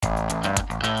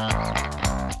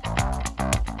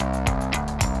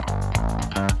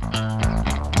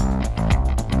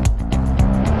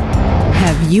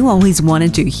you always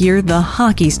wanted to hear the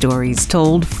hockey stories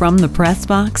told from the press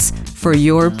box? For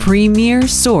your premier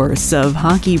source of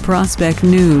hockey prospect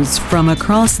news from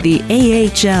across the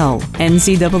AHL,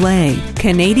 NCAA,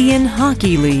 Canadian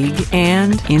Hockey League,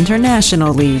 and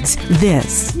international leagues,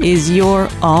 this is your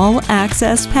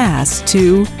all-access pass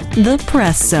to The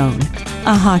Press Zone,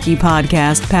 a hockey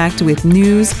podcast packed with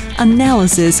news,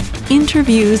 analysis,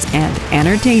 interviews, and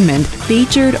entertainment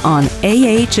featured on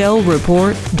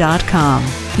AHLReport.com.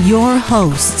 Your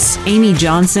hosts, Amy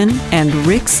Johnson and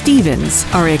Rick Stevens,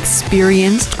 are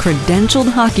experienced, credentialed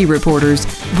hockey reporters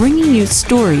bringing you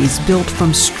stories built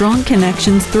from strong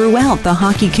connections throughout the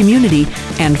hockey community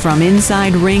and from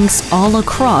inside rinks all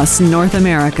across North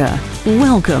America.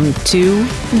 Welcome to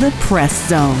The Press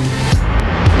Zone.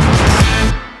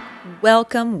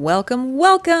 Welcome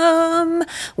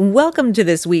to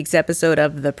this week's episode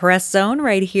of The Press Zone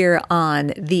right here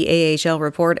on the AHL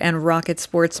Report and Rocket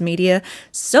Sports Media.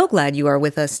 So glad you are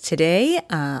with us today.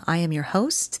 I am your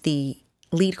host, the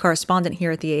lead correspondent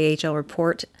here at the AHL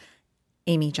Report,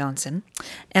 Amy Johnson,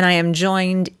 and I am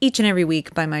joined each and every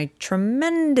week by my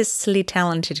tremendously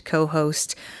talented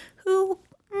co-host, who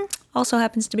also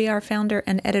happens to be our founder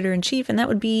and editor-in-chief, and that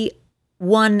would be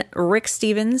one Rick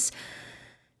Stevens.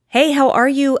 Hey, how are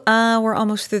you? We're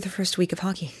almost through the first week of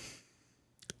hockey.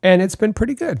 And it's been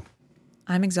pretty good.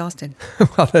 I'm exhausted.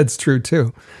 Well, that's true,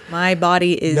 too. My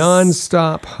body is...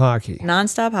 Non-stop hockey.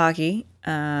 Non-stop hockey.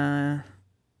 And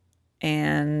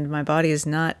my body is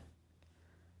not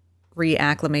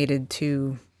reacclimated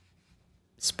to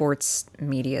sports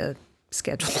media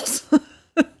schedules.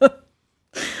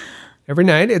 Every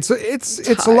night. It's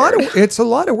a lot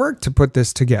of work to put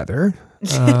this together.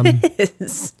 It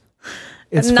is.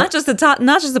 It's not just the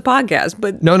podcast,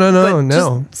 but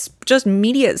no. Just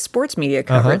media, sports media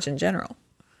coverage in general.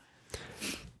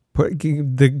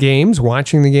 The games,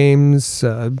 watching the games,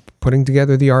 putting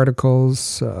together the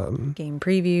articles, game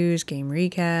previews, game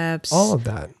recaps, all of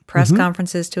that. Press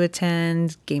conferences to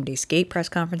attend, game day skate press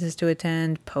conferences to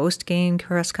attend, post game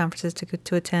press conferences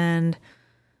to attend.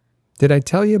 Did I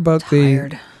tell you about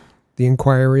the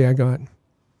inquiry I got?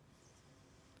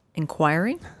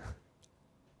 Inquiry?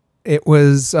 It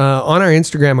was on our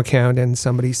Instagram account, and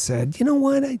somebody said, "You know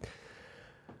what? I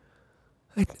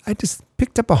just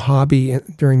picked up a hobby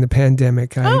during the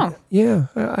pandemic. I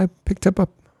picked up a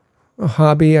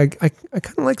hobby. I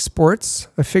kind of like sports.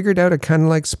 I figured out I kind of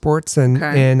like sports, and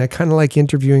I kind of like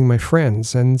interviewing my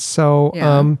friends. And so,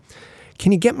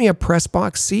 can you get me a press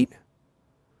box seat?"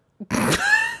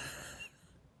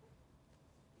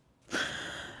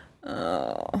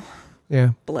 Oh.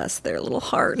 Yeah. Bless their little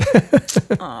heart.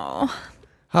 Oh.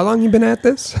 How long you been at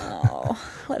this? Oh.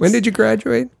 When did you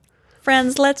graduate?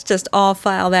 Friends, let's just all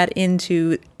file that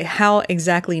into how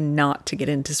exactly not to get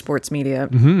into sports media.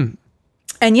 Mm-hmm.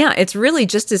 And yeah, it's really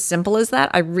just as simple as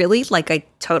that. I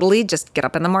totally just get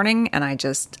up in the morning and I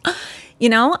just, I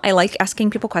like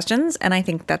asking people questions, and I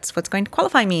think that's what's going to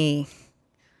qualify me.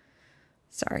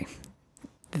 Sorry.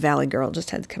 The Valley Girl just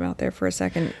had to come out there for a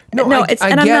second.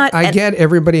 I get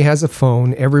everybody has a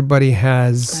phone. Everybody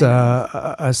has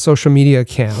a social media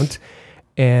account,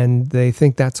 and they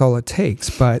think that's all it takes.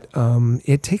 But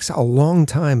it takes a long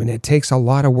time, and it takes a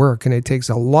lot of work, and it takes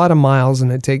a lot of miles,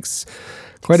 and it takes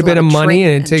quite a bit of money,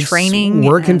 and it takes training,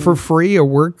 working for free or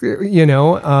work,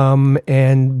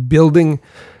 and building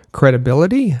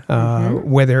credibility,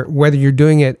 whether you're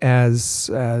doing it as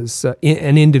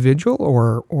an individual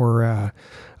or a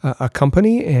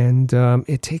company, and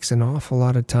it takes an awful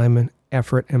lot of time and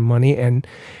effort and money, and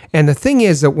the thing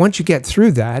is that once you get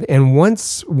through that, and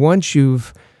once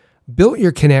you've built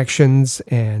your connections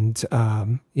and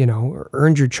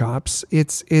earned your chops,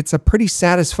 it's a pretty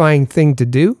satisfying thing to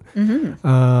do.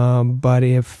 But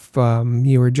if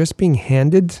you were just being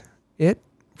handed it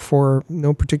for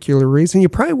no particular reason, you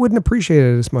probably wouldn't appreciate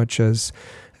it as much as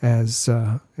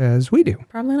we do.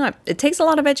 Probably not. It takes a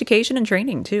lot of education and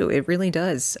training too. It really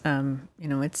does.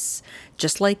 It's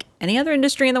just like any other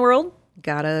industry in the world.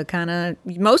 Gotta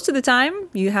most of the time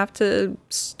you have to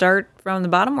start from the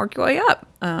bottom, work your way up.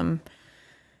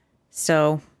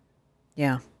 So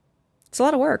yeah, it's a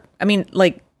lot of work. I mean,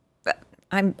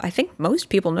 I think most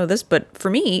people know this, but for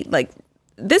me,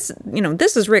 this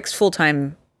is Rick's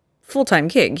full-time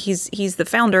gig. He's the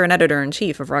founder and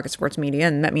editor-in-chief of Rocket Sports Media,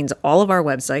 and that means all of our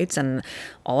websites and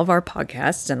all of our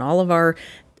podcasts and all of our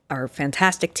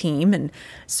fantastic team. And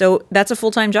so that's a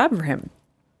full-time job for him.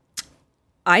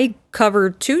 I cover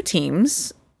two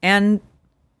teams, and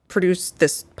produce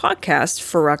this podcast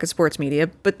for Rocket Sports Media,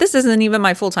 but this isn't even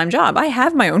my full-time job. I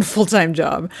have my own full-time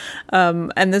job,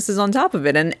 and this is on top of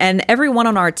it. And everyone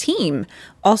on our team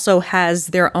also has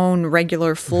their own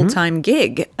regular full-time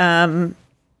gig.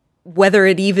 Whether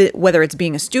it's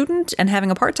being a student and having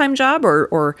a part-time job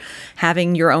or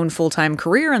having your own full-time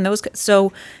career and those.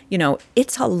 So,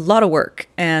 it's a lot of work.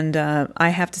 And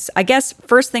I guess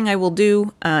first thing I will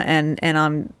do,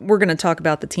 we're going to talk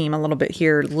about the team a little bit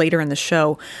here later in the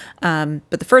show. But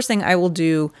the first thing I will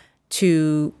do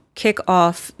to kick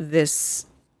off this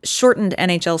shortened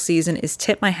NHL season is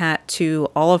tip my hat to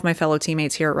all of my fellow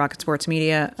teammates here at Rocket Sports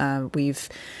Media.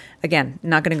 Again,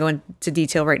 not going to go into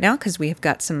detail right now because we have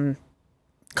got some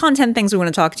content things we want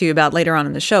to talk to you about later on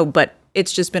in the show, but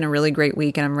it's just been a really great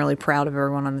week and I'm really proud of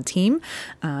everyone on the team.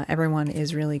 Everyone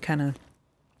is really kind of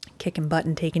kicking butt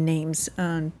and taking names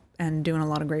and doing a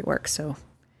lot of great work. So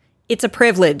it's a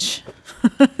privilege.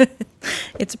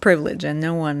 It's a privilege, and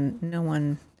no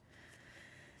one.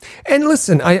 And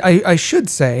listen, I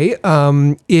should say,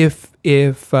 if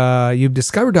you've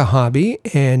discovered a hobby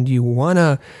and you want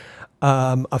a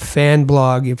fan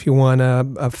blog, if you want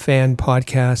a fan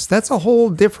podcast, that's a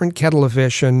whole different kettle of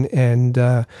fish. And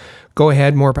go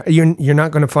ahead, you're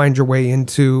not going to find your way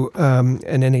into an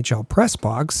NHL press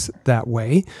box that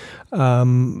way.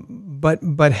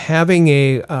 But having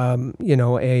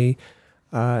a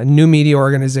new media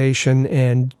organization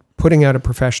and putting out a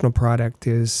professional product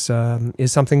is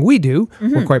something we do.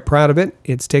 Mm-hmm. We're quite proud of it.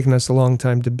 It's taken us a long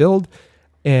time to build.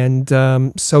 And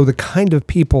so the kind of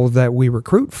people that we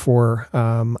recruit for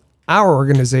our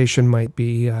organization might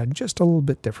be just a little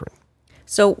bit different.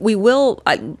 So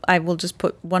I will just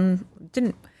put one.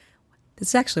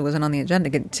 This actually wasn't on the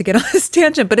agenda to get on this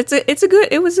tangent, but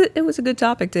it was a good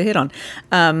topic to hit on.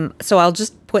 So I'll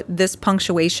just put this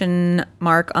punctuation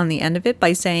mark on the end of it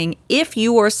by saying, if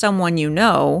you or someone you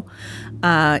know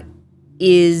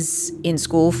is in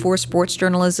school for sports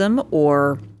journalism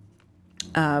or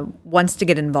wants to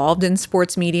get involved in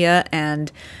sports media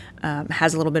and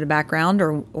has a little bit of background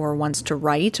or wants to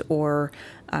write or,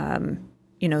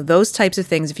 those types of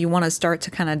things. If you want to start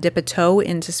to kind of dip a toe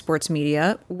into sports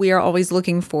media, we are always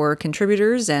looking for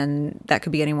contributors, and that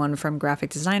could be anyone from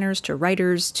graphic designers to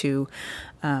writers to,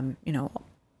 folks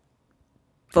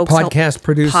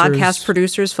podcast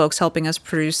producers, folks helping us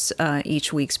produce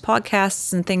each week's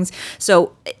podcasts and things.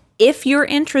 So if you're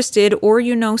interested or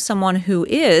you know someone who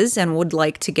is and would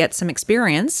like to get some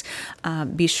experience,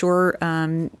 be sure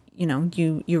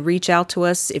you reach out to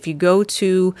us. If you go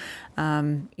to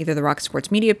either the Rocket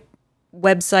Sports Media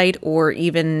website or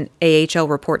even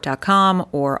ahlreport.com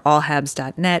or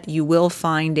allhabs.net, you will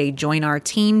find a Join Our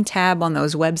Team tab on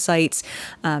those websites,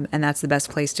 and that's the best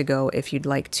place to go if you'd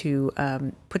like to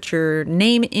put your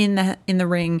name in the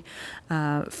ring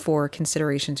for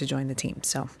consideration to join the team.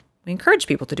 So we encourage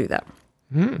people to do that.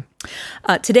 Mm.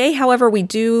 Today, however, we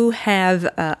do have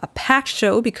a packed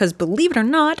show because, believe it or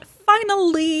not,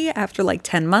 finally, after like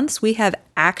 10 months, we have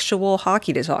actual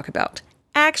hockey to talk about.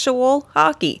 Actual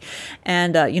hockey.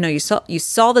 And, you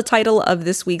saw the title of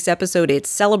this week's episode. It's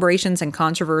Celebrations and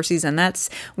Controversies. And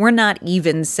we're not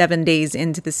even 7 days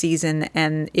into the season.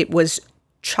 And it was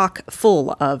chock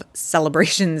full of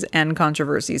celebrations and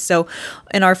controversies. So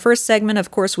in our first segment, of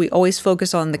course, we always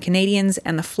focus on the Canadiens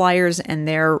and the Flyers and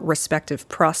their respective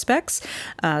prospects.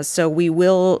 So we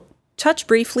will touch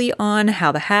briefly on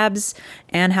how the Habs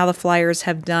and how the Flyers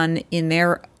have done in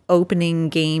their opening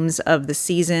games of the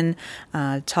season.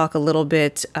 Talk a little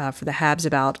bit for the Habs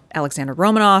about Alexander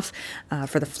Romanov.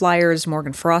 For the Flyers,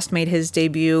 Morgan Frost made his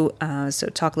debut, so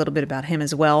talk a little bit about him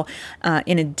as well.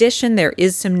 In addition, there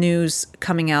is some news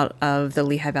coming out of the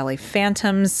Lehigh Valley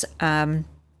Phantoms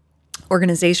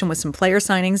organization with some player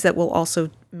signings that we'll also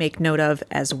make note of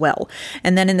as well.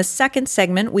 And then in the second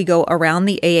segment, we go around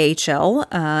the AHL.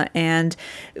 And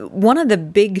one of the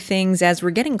big things as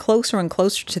we're getting closer and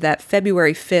closer to that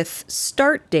February 5th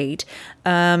start date,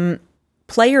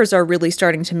 players are really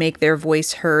starting to make their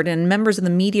voice heard, and members of the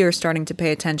media are starting to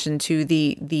pay attention to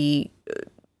the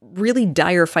really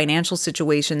dire financial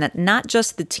situation that not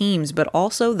just the teams, but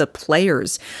also the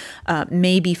players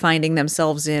may be finding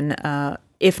themselves in,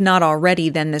 if not already,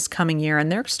 then this coming year.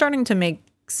 And they're starting to make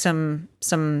some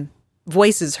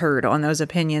voices heard on those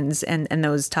opinions and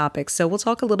those topics. So we'll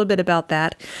talk a little bit about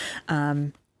that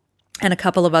and a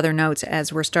couple of other notes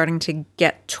as we're starting to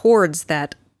get towards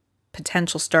that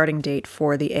potential starting date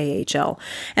for the AHL.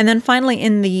 And then finally,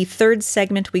 in the third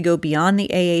segment, we go beyond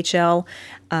the AHL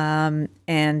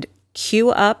and cue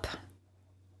up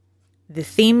the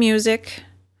theme music,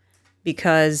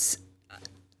 because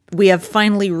we have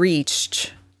finally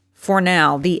reached, for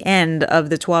now, the end of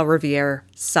the Trois Rivières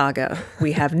saga.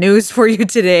 We have news for you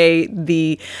today.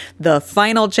 The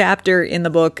final chapter in the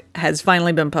book has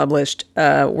finally been published.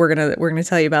 We're gonna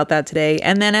tell you about that today.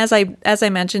 And then as I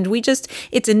mentioned,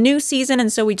 it's a new season,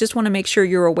 and so we just want to make sure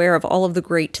you're aware of all of the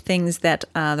great things that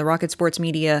the Rocket Sports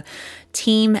Media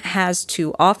team has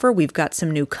to offer. We've got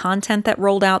some new content that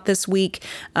rolled out this week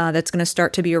that's going to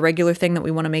start to be a regular thing that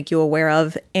we want to make you aware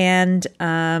of. And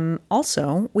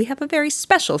also, we have a very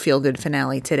special feel-good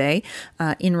finale today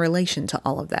in relation to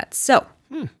all of that. So,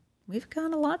 we've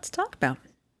got a lot to talk about.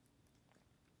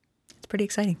 It's pretty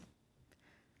exciting.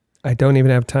 I don't even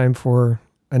have time for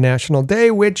a national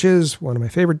day, which is one of my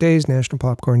favorite days, National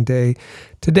Popcorn Day.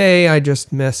 Today, I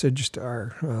just messaged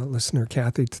our listener,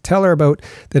 Kathy, to tell her about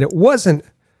that it wasn't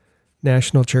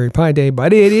National Cherry Pie Day,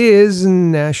 but it is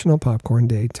National Popcorn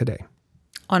Day today.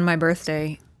 On my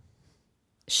birthday,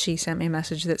 she sent me a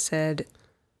message that said,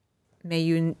 "May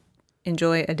you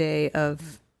enjoy a day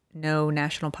of no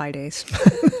National Pie Days."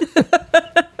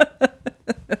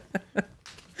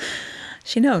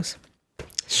 She knows.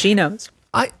 She knows.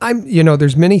 I'm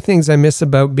there's many things I miss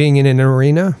about being in an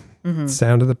arena. Mm-hmm.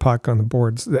 Sound of the puck on the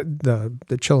boards,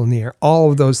 the chill in the air, all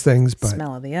of those things. But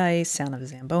smell of the ice, sound of a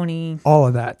Zamboni, all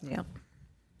of that. Yeah.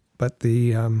 But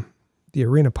the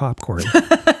arena popcorn.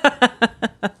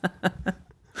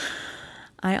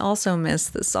 I also miss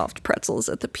the soft pretzels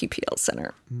at the PPL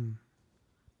Center.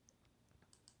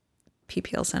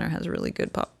 PPL Center has really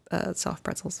good soft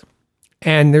pretzels.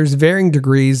 And there's varying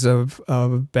degrees of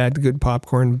bad to good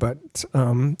popcorn, but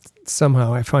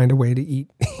somehow I find a way to eat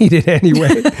it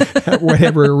anyway at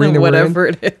whatever arena whatever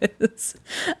it is.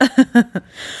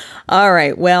 All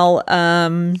right. Well,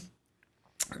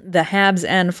 the Habs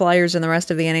and Flyers and the rest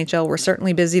of the NHL were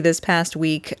certainly busy this past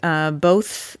week.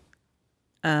 Both,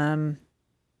 let's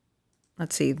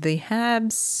see, the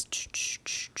Habs,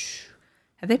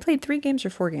 have they played 3 games or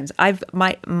 4 games?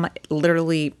 My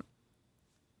literally,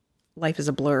 life is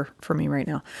a blur for me right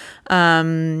now.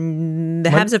 The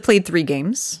Habs have played 3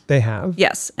 games. They have.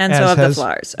 Yes, and so have the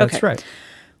Flyers. Okay. That's right.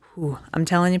 Ooh, I'm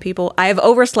telling you, people, I have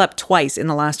overslept twice in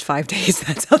the last 5 days.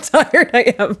 That's how tired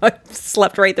I am. I've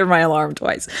slept right through my alarm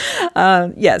twice.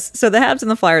 Yes, so the Habs and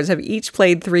the Flyers have each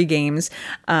played 3 games.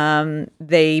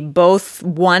 They both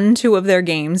won 2 of their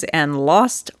games and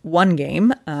lost 1 game.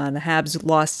 The Habs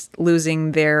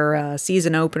losing their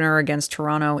season opener against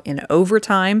Toronto in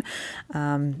overtime.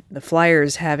 The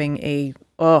Flyers having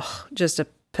just a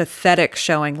pathetic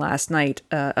showing last night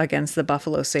against the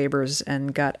Buffalo Sabres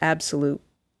and got absolutely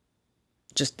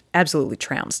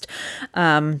trounced.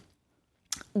 Well,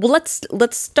 let's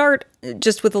start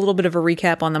just with a little bit of a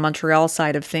recap on the Montreal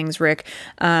side of things, Rick.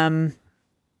 They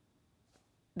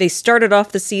started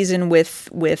off the season with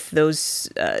those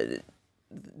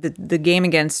the game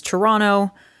against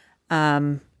Toronto,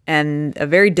 and a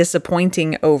very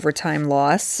disappointing overtime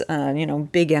loss.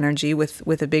 Big energy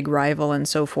with a big rival and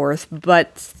so forth.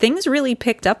 But things really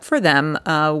picked up for them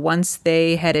once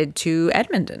they headed to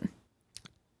Edmonton.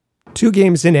 2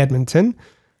 games in Edmonton.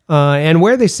 And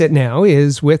where they sit now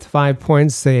is with 5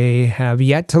 points. They have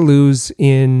yet to lose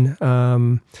in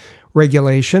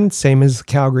regulation, same as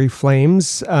Calgary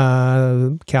Flames.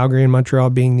 Calgary and Montreal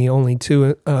being the only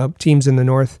 2 teams in the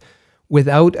North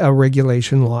without a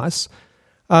regulation loss.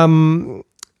 And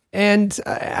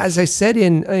as I said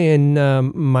in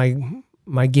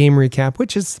my game recap,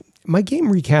 which is my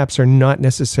game recaps are not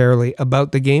necessarily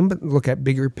about the game, but look at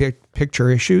bigger picture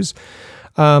issues.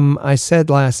 I said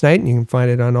last night, and you can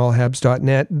find it on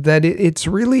allhabs.net, that it's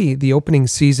really the opening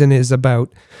season is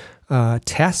about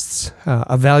tests,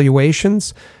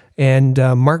 evaluations. And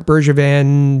Marc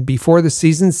Bergevin, before the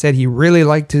season, said he really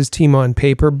liked his team on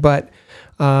paper, but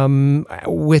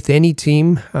with any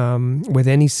team, with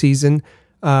any season,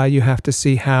 you have to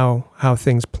see how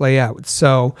things play out.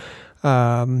 So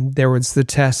there was the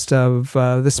test of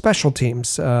the special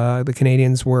teams. The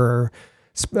Canadiens were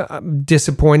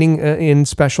disappointing in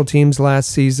special teams last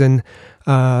season,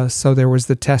 so there was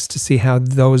the test to see how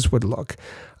those would look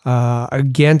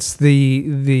against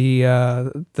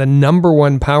the number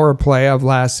 1 power play of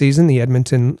last season, the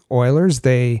Edmonton Oilers.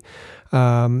 They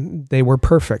were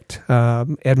perfect.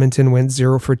 Edmonton went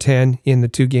 0 for 10 in the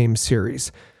 2-game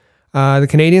series. The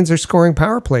Canadiens are scoring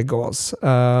power play goals.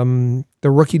 The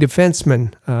rookie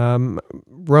defenseman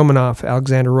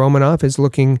Alexander Romanov is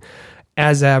looking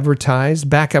as advertised.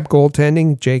 Backup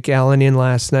goaltending, Jake Allen in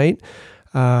last night.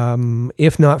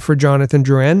 If not for Jonathan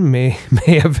Drouin, may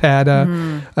have had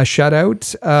a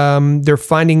shutout. They're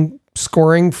finding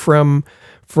scoring from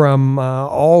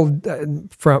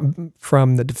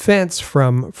the defense,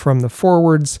 from the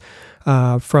forwards,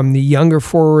 from the younger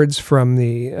forwards, from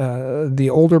the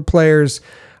older players.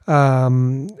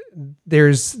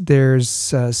 There's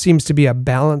seems to be a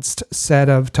balanced set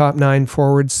of top 9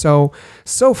 forwards. So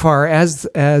far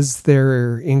as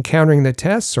they're encountering the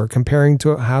tests or comparing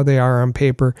to how they are on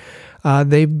paper,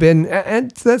 they've been.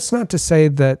 And that's not to say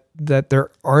that there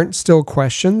aren't still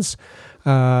questions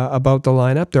about the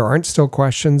lineup. There aren't still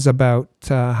questions about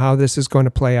how this is going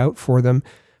to play out for them.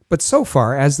 But so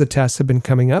far, as the tests have been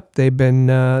coming up, they've been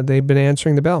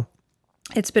answering the bell.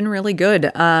 It's been really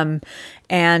good. And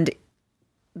I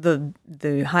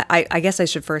guess I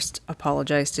should first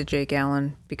apologize to Jake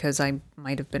Allen because I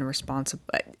might have been responsible.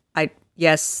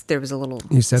 Yes, there was a little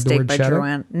You said the mistake word by shadow?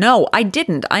 Joanne. No, I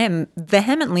didn't. I am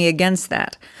vehemently against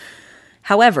that.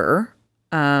 However,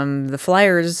 the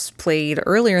Flyers played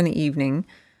earlier in the evening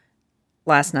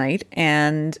last night,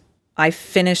 and I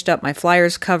finished up my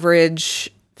Flyers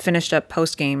coverage, finished up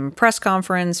post-game press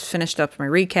conference, finished up my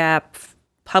recap,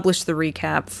 published the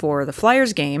recap for the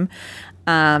Flyers game,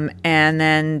 and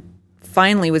then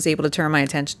finally was able to turn my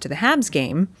attention to the Habs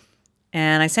game.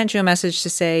 And I sent you a message to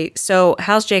say, so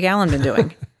how's Jake Allen been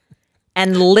doing?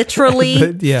 And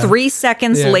literally 3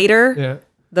 seconds later,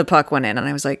 the puck went in. And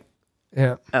I was like,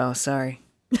 oh, sorry.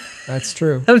 That's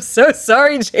true. I'm so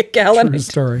sorry, Jake Allen. True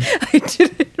story. I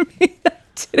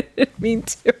didn't mean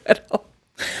to at all.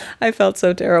 I felt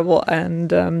so terrible, and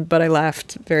but I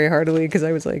laughed very heartily because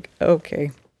I was like,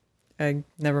 okay,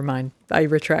 never mind. I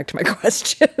retract my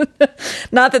question.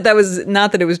 not that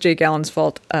it was Jake Allen's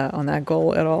fault on that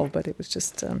goal at all, but it was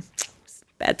just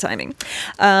bad timing.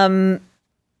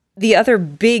 The other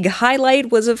big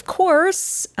highlight was, of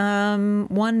course,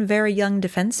 one very young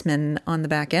defenseman on the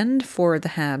back end for the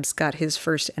Habs got his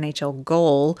first NHL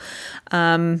goal.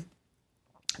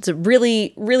 It's a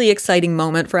really, really exciting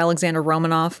moment for Alexander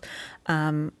Romanov.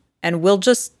 And we'll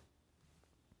just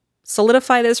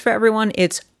solidify this for everyone.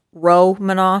 It's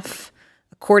Romanov,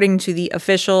 according to the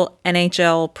official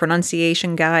NHL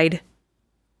pronunciation guide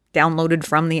downloaded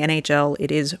from the NHL.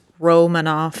 It is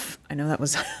Romanov. I know that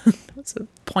was, that was a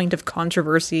point of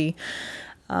controversy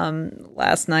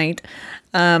last night.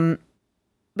 But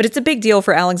it's a big deal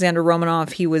for Alexander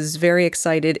Romanov. He was very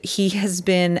excited. He has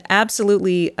been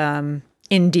absolutely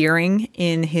endearing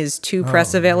in his two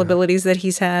press availabilities that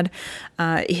he's had.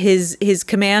 His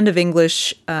command of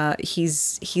English,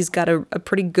 he's got a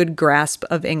pretty good grasp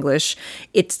of English.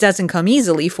 It doesn't come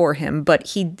easily for him,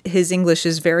 but his English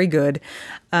is very good.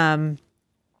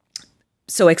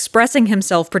 So expressing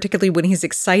himself, particularly when he's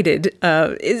excited,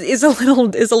 is a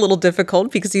little difficult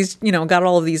because he's got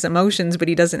all of these emotions, but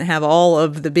he doesn't have all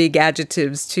of the big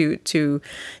adjectives to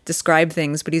describe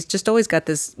things. But he's just always got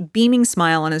this beaming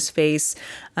smile on his face,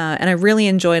 and I really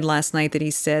enjoyed last night that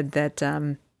he said that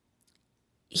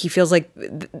he feels like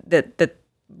that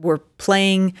we're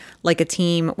playing like a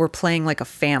team, we're playing like a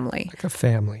family,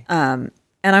 And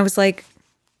I was like,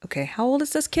 okay, how old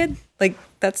is this kid? Like,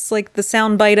 that's like the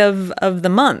soundbite of the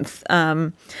month.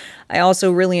 I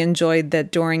also really enjoyed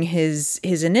that during his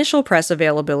initial press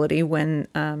availability, when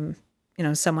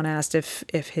someone asked if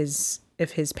he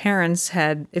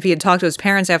had talked to his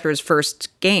parents after his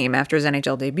first game, after his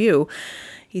NHL debut,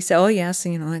 he said, "Oh yes,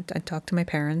 I talked to my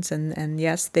parents, and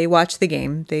yes, they watched the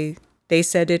game. They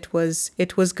said it was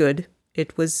good.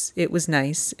 It was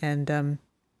nice,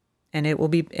 and it will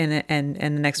be, and the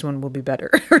next one will be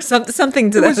better," or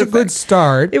something to that effect. It was a good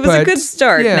start. It was a good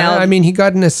start. Yeah, now, I mean, he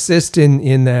got an assist in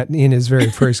his very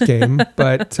first game,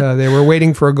 but they were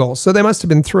waiting for a goal, so they must have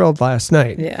been thrilled last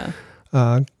night. Yeah,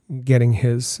 getting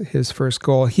his first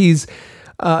goal. He's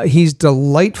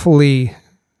delightfully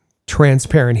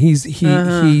transparent.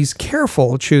 He's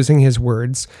careful choosing his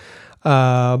words.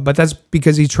 But that's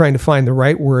because he's trying to find the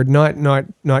right word,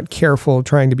 not careful,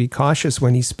 trying to be cautious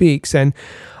when he speaks. And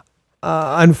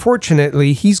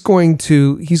unfortunately, he's going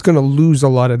to lose a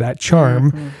lot of that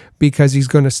charm because he's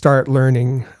going to start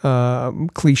learning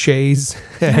cliches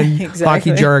and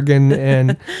hockey jargon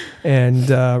and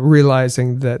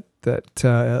realizing that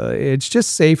it's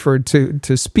just safer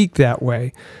to speak that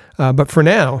way. But for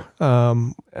now,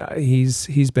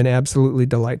 he's been absolutely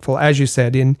delightful, as you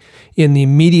said, in the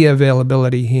media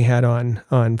availability he had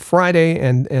on Friday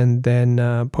and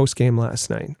then post game last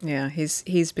night. Yeah,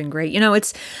 he's been great.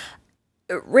 It's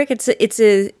Rick.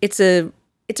 It's a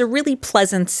really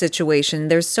pleasant situation.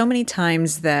 There's so many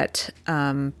times that,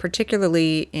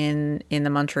 particularly in the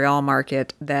Montreal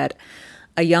market, that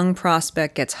a young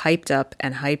prospect gets hyped up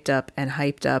and hyped up and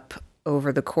hyped up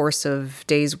over the course of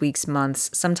days, weeks,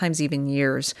 months, sometimes even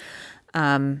years.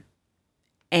 And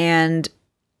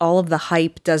all of the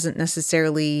hype doesn't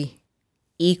necessarily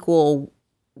equal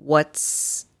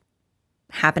what's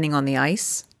happening on the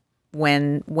ice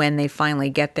when they finally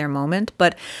get their moment.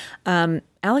 But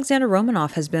Alexander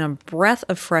Romanov has been a breath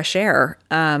of fresh air,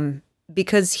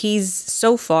 because he's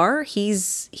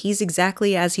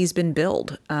exactly as he's been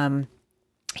billed.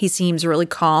 He seems really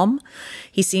calm.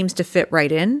 He seems to fit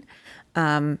right in.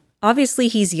 Obviously,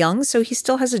 he's young, so he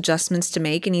still has adjustments to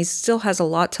make, and he still has a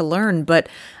lot to learn. But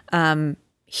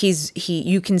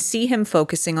you can see him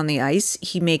focusing on the ice.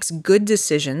 He makes good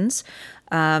decisions.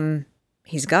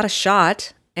 He's got a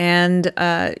shot, and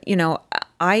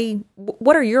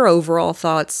what are your overall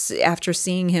thoughts after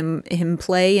seeing him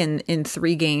play in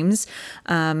 3 games?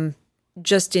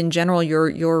 Just in general,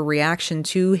 your reaction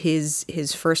to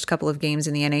his first couple of games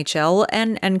in the NHL,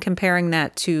 and comparing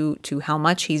that to how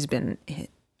much he's been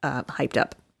hyped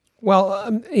up.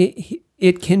 Well,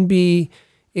 it can be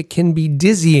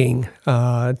dizzying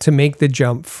to make the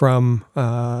jump from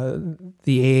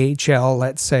the AHL,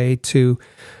 let's say, to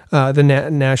the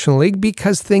National League,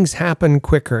 because things happen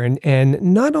quicker, and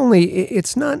not only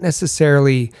it's not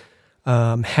necessarily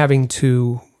having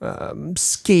to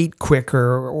skate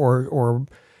quicker, or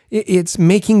it's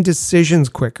making decisions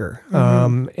quicker.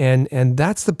 And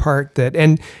that's the part that,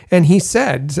 and he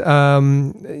said,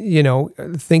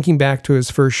 thinking back to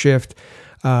his first shift,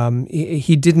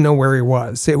 he didn't know where he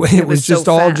was. It was just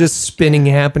so all fast. just spinning,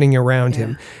 happening around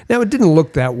him. Now, it didn't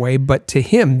look that way, but to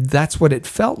him, that's what it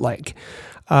felt like.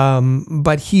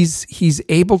 But he's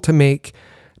able to make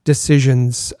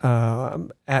decisions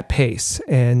at pace,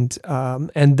 and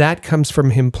that comes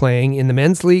from him playing in the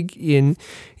men's league in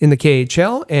the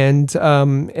KHL,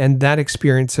 and that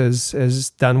experience has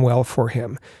done well for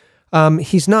him.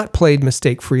 He's not played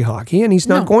mistake-free hockey, and he's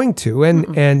not going to,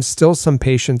 and still some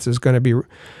patience is going to be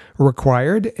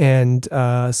required, and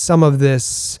some of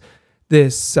this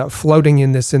floating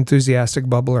in this enthusiastic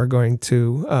bubble are going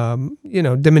to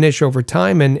diminish over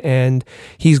time, and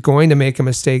he's going to make a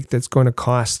mistake that's going to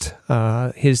cost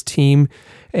his team,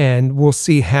 and we'll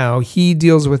see how he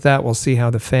deals with that. We'll see how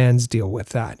the fans deal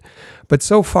with that. But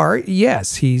so far,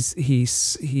 yes, he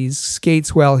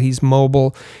skates well. He's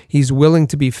mobile. He's willing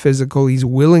to be physical. He's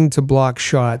willing to block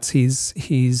shots. He's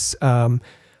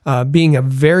being a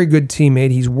very good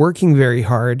teammate. He's working very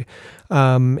hard.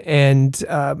 And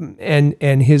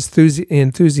his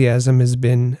enthusiasm has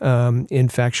been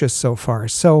infectious so far.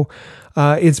 So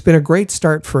it's been a great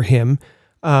start for him.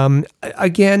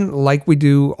 Again, like we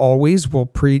do always, we'll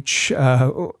preach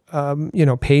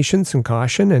patience and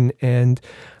caution, and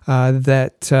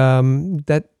that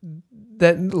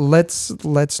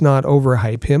let's not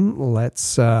overhype him.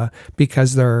 Let's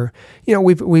because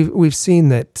we've seen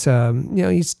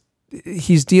that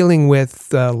he's dealing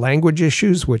with language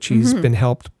issues, which he's been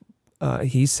helped,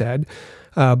 he said,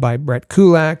 by Brett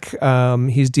Kulak.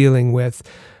 He's dealing with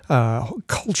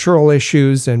cultural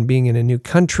issues and being in a new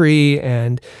country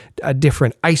and a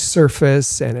different ice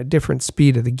surface and a different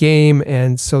speed of the game.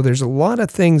 And so there's a lot of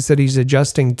things that he's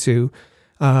adjusting to.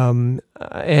 So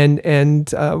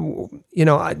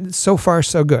far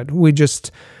so good. We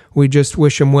just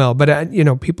wish him well. But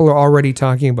people are already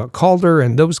talking about Calder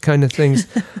and those kind of things.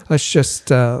 Let's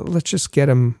just let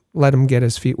him get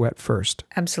his feet wet first.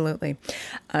 Absolutely.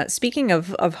 Speaking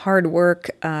of hard work,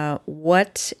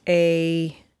 what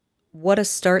a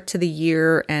start to the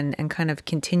year, and kind of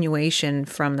continuation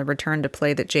from the return to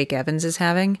play that Jake Evans is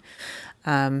having.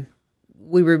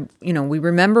 We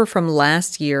remember from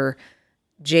last year,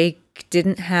 Jake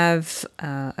didn't have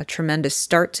a tremendous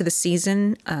start to the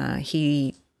season.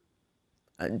 He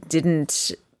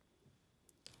didn't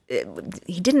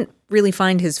really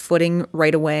find his footing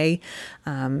right away.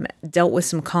 Dealt with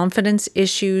some confidence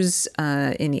issues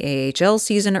in the AHL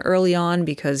season early on,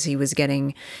 because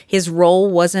his role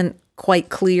wasn't quite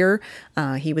clear.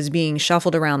 He was being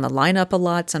shuffled around the lineup a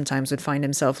lot, sometimes would find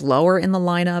himself lower in the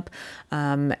lineup.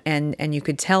 And you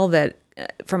could tell that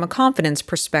from a confidence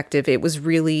perspective, it was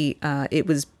really, it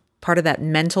was part of that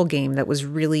mental game that was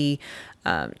really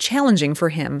challenging for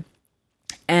him.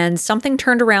 And something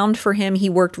turned around for him. He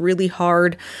worked really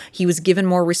hard. He was given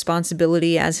more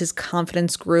responsibility as his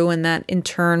confidence grew, and that in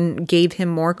turn gave him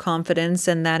more confidence,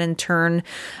 and that in turn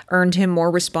earned him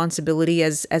more responsibility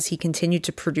as he continued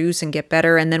to produce and get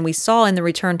better. And then we saw in the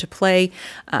return to play,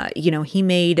 he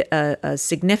made a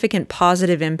significant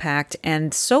positive impact.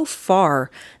 And so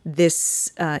far,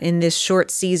 in this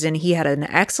short season, he had an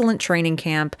excellent training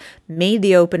camp, made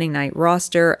the opening night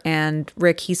roster, and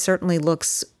Rick, he certainly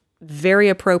looks very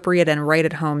appropriate and right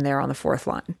at home there on the fourth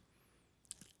line.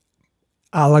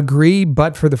 I'll agree,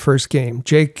 but for the first game,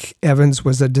 Jake Evans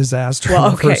was a disaster in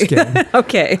the first game.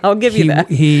 Okay, I'll give you that.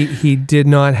 He did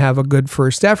not have a good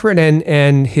first effort,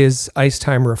 and his ice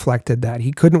time reflected that.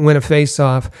 He couldn't win a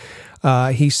face-off.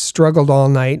 He struggled all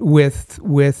night with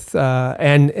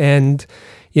and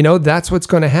that's what's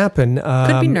going to happen.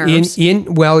 Could be nerves.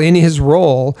 In his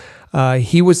role.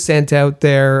 He was sent out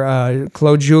there.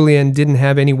 Claude Julien didn't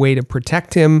have any way to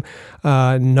protect him,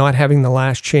 not having the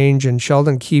last change, and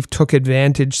Sheldon Keefe took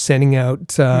advantage, sending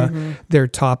out their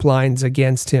top lines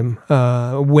against him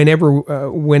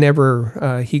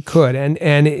whenever he could,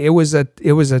 and it was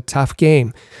a tough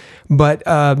game. But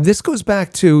this goes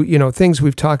back to things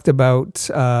we've talked about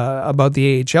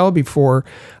the AHL before,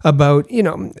 about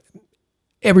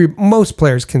most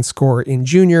players can score in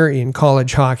junior, in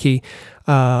college hockey,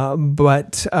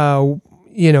 but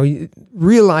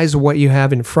realize what you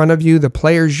have in front of you, the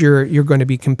players you're going to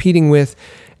be competing with,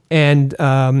 and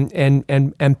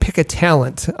pick a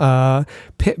talent,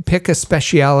 pick a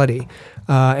speciality.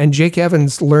 And Jake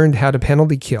Evans learned how to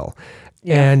penalty kill.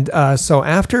 Yeah. And so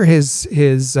after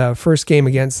his first game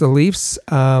against the Leafs,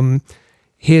 the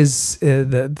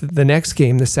next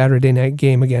game, the Saturday night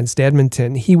game against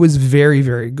Edmonton, he was very,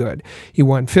 very good. He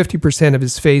won 50% of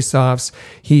his faceoffs.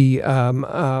 He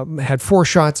had 4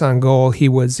 shots on goal. He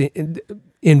was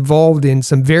involved in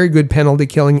some very good penalty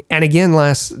killing. And again,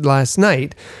 last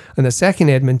night in the second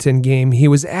Edmonton game, he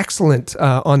was excellent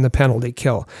on the penalty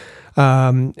kill.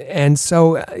 And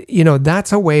so,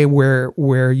 that's a way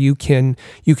where you can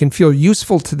feel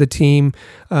useful to the team.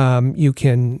 You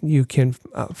can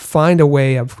find a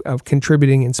way of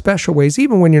contributing in special ways,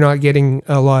 even when you're not getting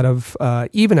a lot of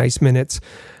even ice minutes,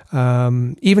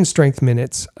 even strength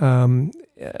minutes.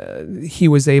 He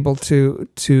was able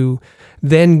to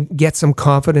then get some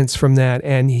confidence from that,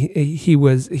 and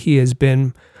he has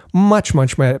been much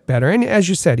better. And as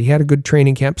you said, he had a good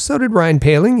training camp. So did Ryan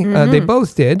Poehling. They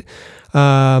both did.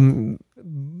 Claude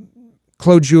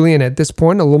Julien at this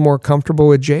point a little more comfortable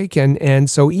with Jake, and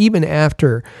so even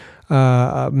after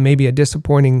maybe a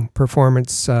disappointing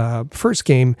performance first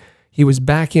game, he was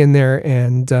back in there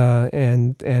and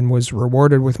was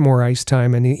rewarded with more ice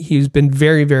time, and he's been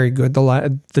very, very good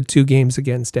the 2 games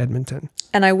against Edmonton.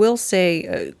 And I will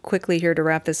say quickly here to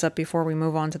wrap this up before we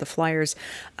move on to the Flyers,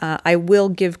 I will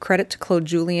give credit to Claude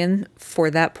Julien for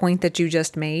that point that you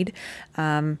just made.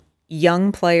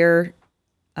 Young player,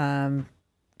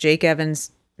 Jake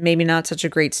Evans, maybe not such a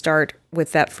great start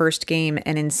with that first game,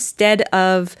 and instead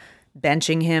of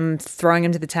benching him, throwing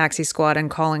him to the taxi squad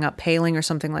and calling up Poehling or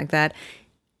something like that,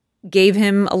 gave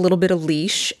him a little bit of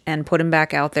leash and put him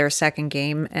back out there second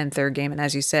game and third game. And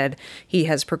as you said, he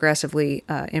has progressively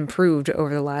improved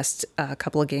over the last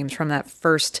couple of games from that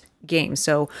first game.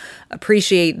 So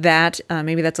appreciate that.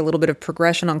 Maybe that's a little bit of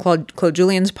progression on Claude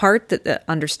Julien's part, that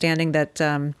understanding that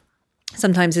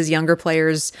sometimes his younger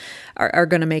players are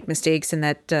going to make mistakes, and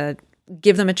that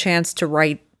give them a chance to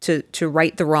right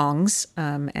the wrongs,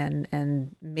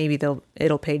 and maybe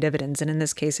it'll pay dividends. And in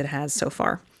this case, it has so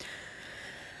far.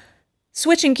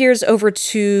 Switching gears over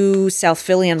to South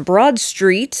Philly and Broad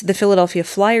Street, the Philadelphia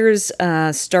Flyers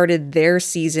started their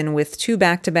season with 2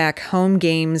 back-to-back home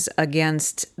games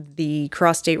against the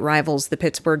cross-state rivals, the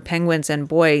Pittsburgh Penguins, and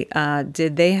boy,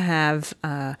 did they have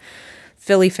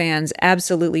Philly fans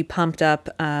absolutely pumped up,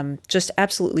 just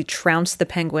absolutely trounced the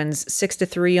Penguins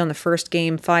 6-3 on the first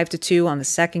game, 5-2 on the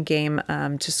second game.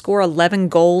 To score 11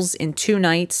 goals in 2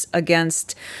 nights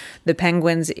against the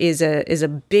Penguins is a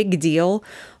big deal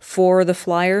for the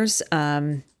Flyers.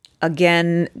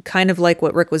 Again, kind of like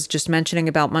what Rick was just mentioning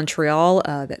about Montreal,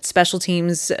 that special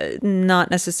teams not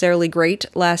necessarily great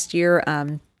last year.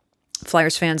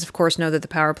 Flyers fans, of course, know that the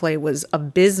power play was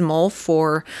abysmal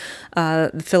for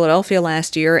Philadelphia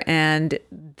last year, and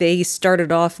they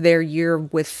started off their year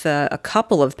with a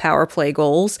couple of power play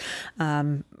goals,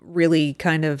 really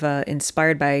kind of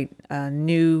inspired by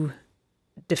new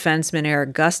defenseman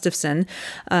Eric Gustafsson.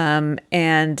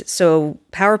 And so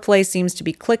power play seems to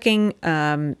be clicking.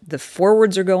 The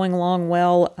forwards are going along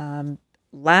well.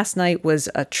 Last night was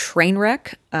a train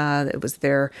wreck. It was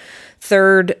their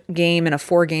 3rd game in a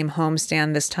 4-game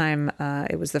homestand. This time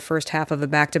it was the first half of a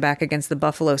back-to-back against the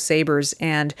Buffalo Sabres.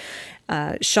 And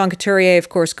Sean Couturier, of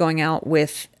course, going out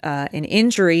with an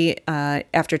injury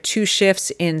after 2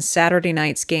 shifts in Saturday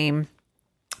night's game.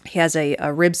 He has a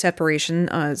rib separation.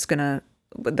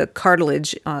 The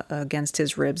cartilage against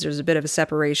his ribs, there's a bit of a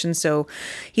separation. So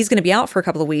he's going to be out for a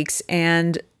couple of weeks.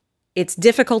 And it's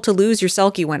difficult to lose your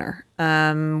Selke winner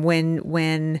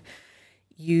when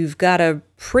you've got a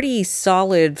pretty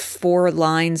solid 4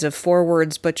 lines of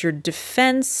forwards, but your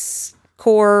defense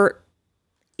core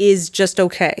is just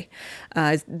okay.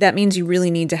 That means you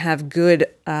really need to have good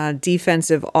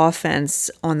defensive offense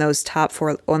on those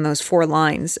four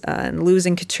lines. And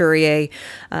losing Couturier,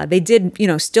 they did,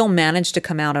 still manage to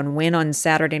come out and win on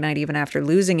Saturday night, even after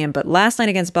losing him. But last night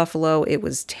against Buffalo, it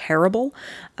was terrible.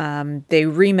 They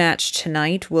rematch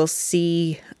tonight. We'll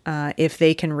see if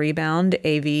they can rebound.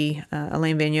 Alain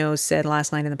Vigneault said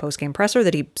last night in the postgame presser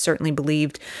that he certainly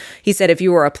believed. He said, if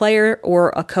you were a player or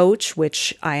a coach,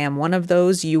 which I am one of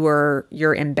those, you're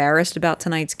embarrassed about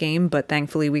tonight's game, but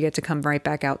thankfully we get to come right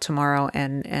back out tomorrow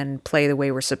and play the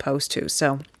way we're supposed to.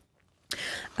 So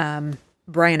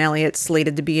Brian Elliott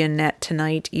slated to be in net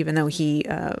tonight, even though he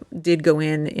did go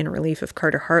in relief of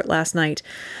Carter Hart last night.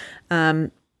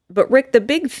 But Rick, the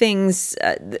big things,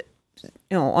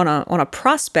 on a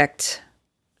prospect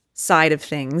side of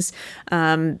things,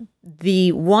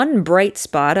 the one bright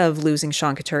spot of losing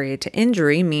Sean Couturier to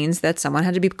injury means that someone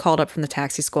had to be called up from the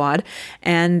taxi squad,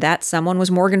 and that someone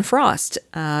was Morgan Frost.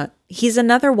 He's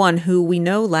another one who we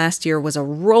know last year was a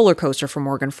roller coaster for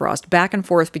Morgan Frost, back and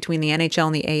forth between the NHL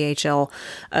and the AHL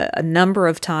a number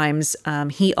of times.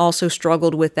 He also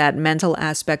struggled with that mental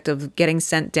aspect of getting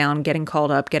sent down, getting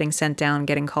called up, getting sent down,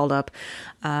 getting called up.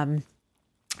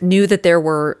 Knew that there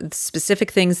were specific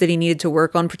things that he needed to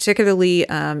work on, particularly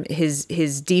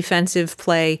his defensive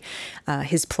play,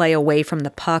 his play away from the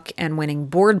puck, and winning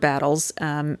board battles.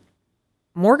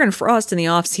 Morgan Frost in the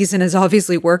offseason has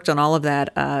obviously worked on all of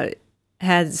that,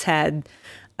 has had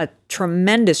a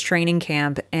tremendous training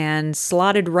camp and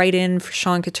slotted right in for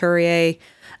Sean Couturier,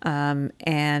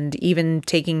 and even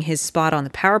taking his spot on the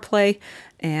power play,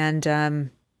 and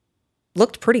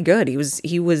looked pretty good. He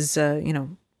was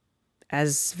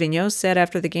as Vigneault said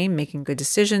after the game, making good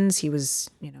decisions. He was,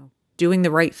 doing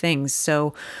the right things.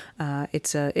 So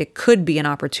it could be an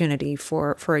opportunity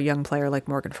for a young player like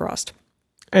Morgan Frost.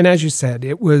 And as you said,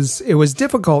 it was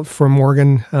difficult for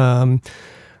Morgan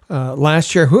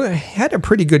last year, who had a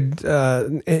pretty good.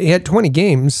 He had 20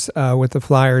 games with the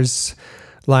Flyers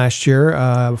last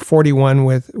year, 41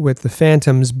 with the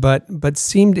Phantoms, but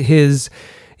seemed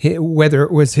whether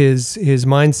it was his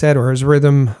mindset or his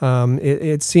rhythm,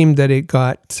 it seemed that it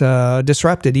got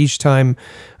disrupted each time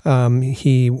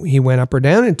he went up or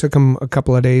down. It took him a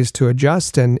couple of days to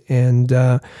adjust,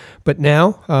 but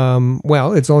now,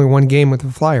 it's only one game with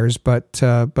the Flyers, but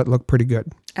looked pretty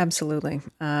good. Absolutely.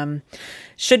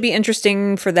 Should be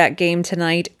interesting for that game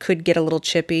tonight. Could get a little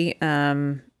chippy.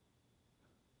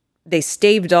 They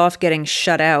staved off getting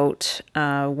shut out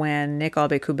when Nick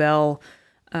Aube-Kubel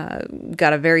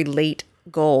got a very late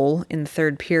goal in the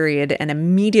third period, and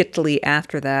immediately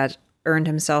after that earned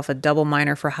himself a double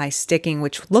minor for high sticking,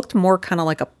 which looked more kind of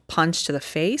like a punch to the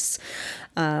face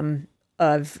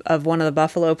of one of the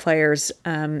Buffalo players.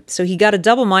 So he got a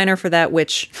double minor for that,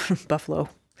 which Buffalo,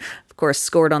 of course,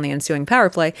 scored on the ensuing power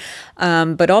play.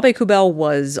 But Aube-Kubel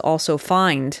was also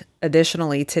fined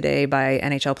additionally today by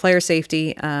NHL player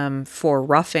safety for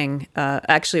roughing.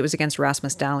 Actually, it was against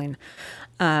Rasmus Dahlin.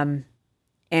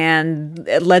 And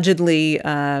allegedly,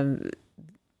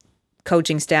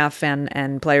 coaching staff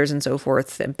and players and so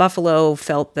forth at Buffalo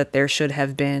felt that there should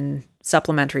have been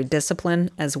supplementary discipline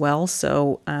as well.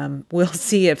 So we'll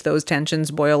see if those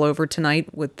tensions boil over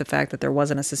tonight with the fact that there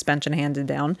wasn't a suspension handed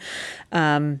down.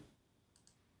 And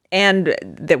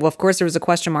that, well, of course, there was a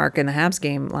question mark in the Habs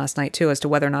game last night too as to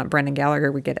whether or not Brendan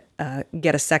Gallagher would get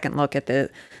a second look at the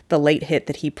late hit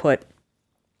that he put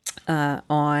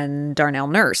on Darnell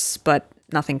Nurse, but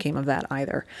nothing came of that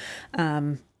either.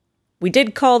 We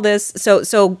did call this,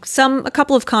 a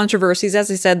couple of controversies. As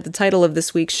I said, the title of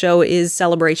this week's show is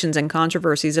Celebrations and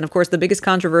Controversies. And of course, the biggest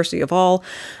controversy of all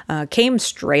came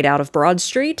straight out of Broad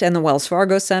Street and the Wells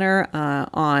Fargo Center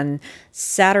on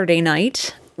Saturday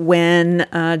night when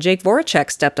Jake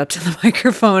Voracek stepped up to the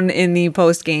microphone in the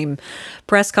post-game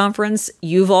press conference.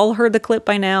 You've all heard the clip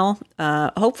by now.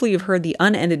 Hopefully you've heard the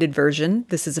unedited version.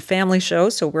 This is a family show,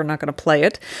 so we're not going to play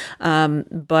it.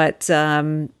 But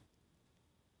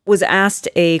was asked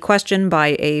a question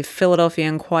by a Philadelphia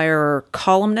Inquirer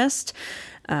columnist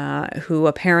who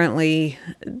apparently,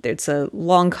 it's a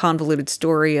long convoluted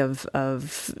story of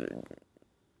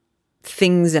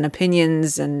things and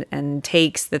opinions and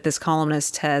takes that this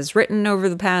columnist has written over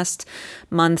the past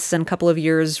months and couple of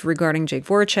years regarding Jake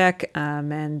Voracek.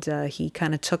 And he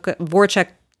kind of Voracek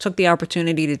took the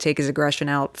opportunity to take his aggression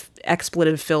out,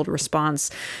 expletive-filled response,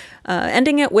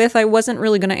 ending it with, I wasn't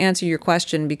really going to answer your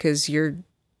question because you're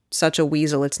such a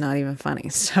weasel, it's not even funny.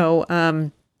 So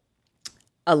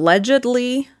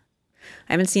allegedly,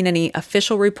 I haven't seen any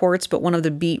official reports, but one of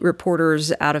the beat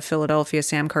reporters out of Philadelphia,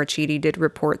 Sam Carchidi, did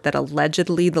report that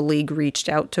allegedly the league reached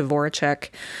out to Voracek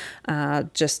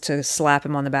just to slap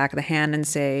him on the back of the hand and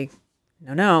say,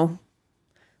 no,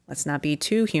 let's not be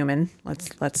too human. Let's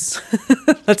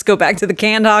let's go back to the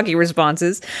canned hockey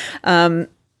responses. There's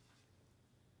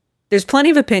plenty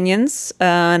of opinions,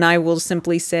 and I will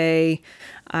simply say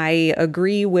I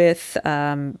agree with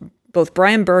both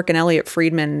Brian Burke and Elliot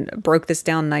Friedman broke this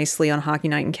down nicely on Hockey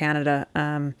Night in Canada.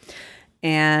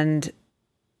 And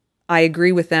I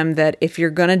agree with them that if you're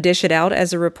going to dish it out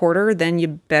as a reporter, then you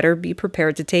better be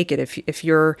prepared to take it. If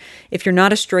you're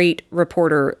not a straight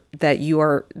reporter, that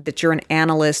you're an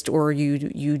analyst or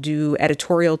you do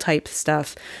editorial type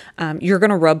stuff, you're going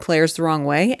to rub players the wrong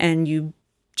way, and you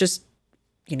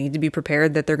need to be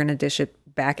prepared that they're going to dish it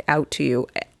back out to you.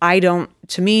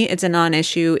 To me, it's a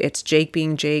non-issue. It's Jake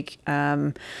being Jake.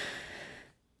 I'm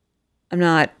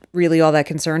not really all that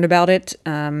concerned about it.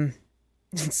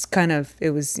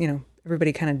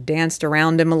 Everybody kind of danced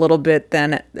around him a little bit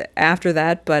then after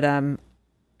that. But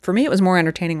for me, it was more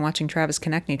entertaining watching Travis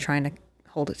Konechny trying to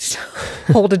hold it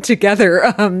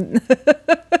together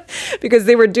because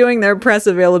they were doing their press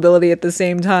availability at the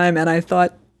same time. And I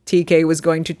thought TK was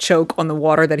going to choke on the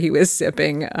water that he was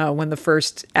sipping when the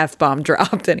first F-bomb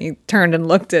dropped, and he turned and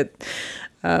looked at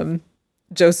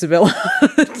Joe Sevilla,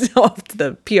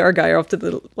 the PR guy off to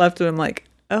the left of him, like,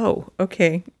 oh,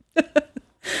 okay.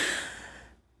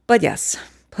 But yes,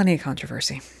 plenty of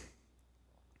controversy.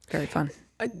 Very fun.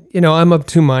 I'm of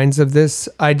two minds of this.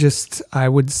 I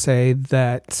would say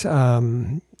that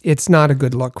it's not a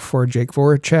good look for Jake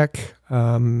Voracek.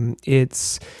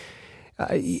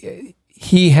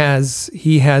 He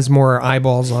has more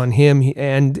eyeballs on him,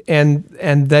 and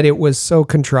that it was so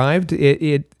contrived.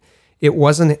 It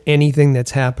wasn't anything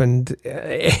that's happened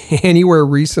anywhere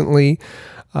recently.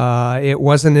 It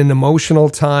wasn't an emotional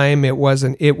time. It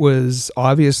was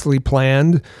obviously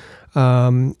planned.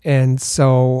 And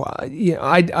so,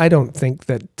 I don't think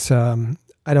it's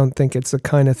the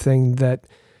kind of thing that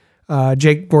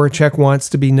Jake Voracek wants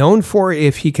to be known for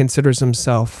if he considers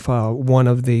himself one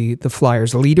of the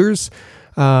Flyers' leaders.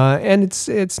 And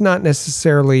it's not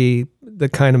necessarily the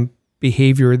kind of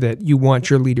behavior that you want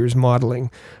your leaders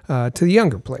modeling to the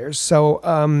younger players. So,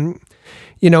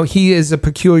 he is a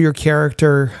peculiar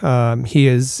character. He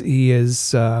is.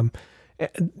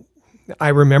 I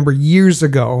remember years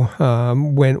ago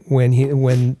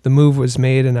when the move was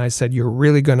made, and I said, "You're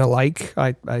really going to like."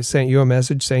 I sent you a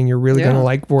message saying you're really going to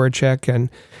like Voracek,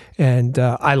 and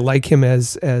I like him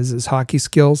as his hockey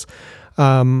skills.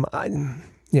 I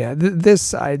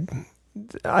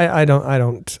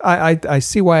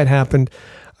see why it happened.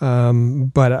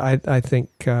 But I think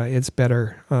it's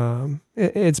better.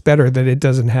 It's better that it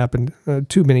doesn't happen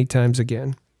too many times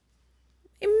again.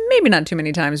 Maybe not too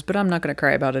many times, but I'm not going to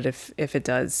cry about it if it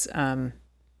does.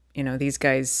 These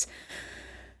guys.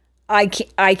 I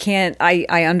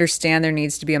understand there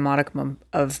needs to be a modicum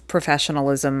of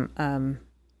professionalism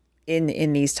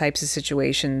in these types of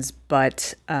situations,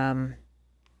 but and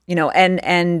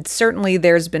certainly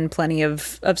there's been plenty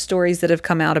of stories that have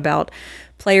come out about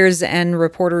players and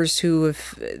reporters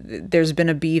there's been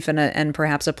a beef and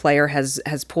perhaps a player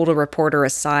has pulled a reporter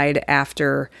aside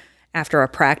after a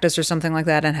practice or something like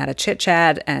that and had a chit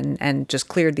chat and just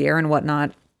cleared the air and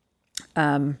whatnot.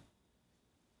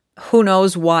 Who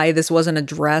knows why this wasn't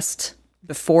addressed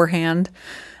beforehand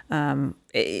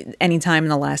anytime in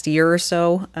the last year or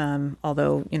so.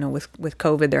 Although, with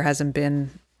COVID, there hasn't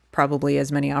been probably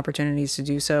as many opportunities to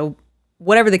do so.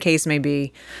 Whatever the case may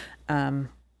be,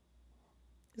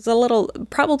 it's a little,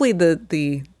 probably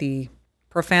the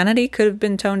profanity could have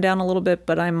been toned down a little bit,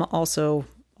 but I'm also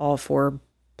all for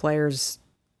players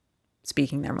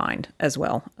speaking their mind as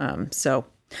well. So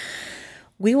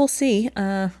we will see.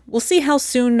 We'll see how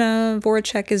soon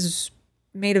Voracek is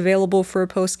made available for a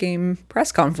post-game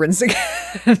press conference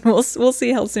again. We'll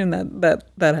see how soon that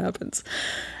happens.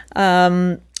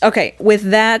 Okay,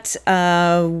 with that,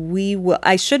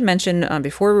 I should mention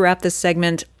before we wrap this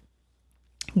segment,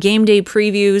 game day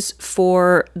previews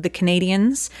for the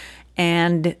Canadiens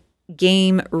and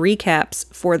game recaps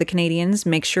for the Canadiens.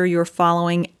 Make sure you're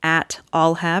following at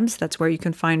All Habs. That's where you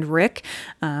can find Rick,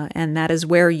 and that is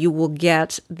where you will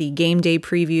get the game day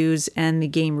previews and the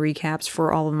game recaps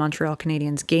for all of Montreal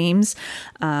Canadiens games.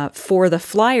 For the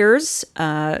Flyers,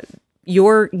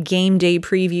 your game day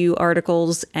preview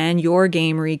articles and your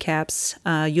game recaps,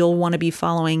 you'll want to be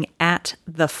following at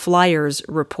the Flyers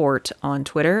Report on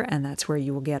Twitter, and that's where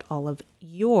you will get all of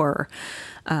your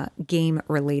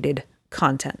game-related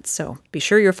content. So be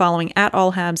sure you're following at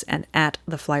All Habs and at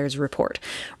the Flyers Report.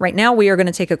 Right now, we are going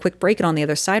to take a quick break, and on the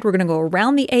other side, we're going to go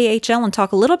around the AHL and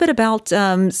talk a little bit about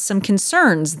some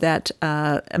concerns that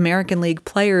American League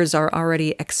players are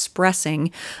already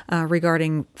expressing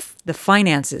regarding the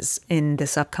finances in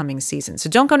this upcoming season. So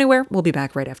don't go anywhere. We'll be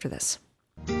back right after this.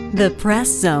 The Press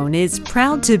Zone is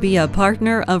proud to be a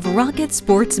partner of Rocket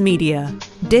Sports Media,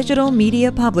 digital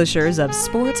media publishers of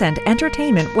sports and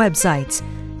entertainment websites.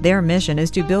 Their mission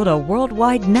is to build a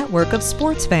worldwide network of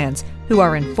sports fans who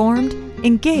are informed,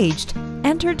 engaged,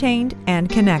 entertained, and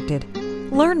connected.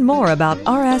 Learn more about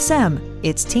RSM,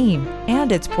 its team,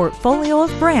 and its portfolio of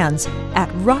brands at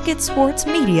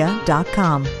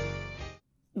rocketsportsmedia.com.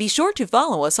 Be sure to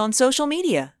follow us on social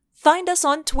media. Find us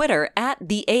on Twitter at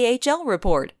the AHL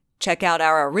Report. Check out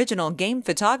our original game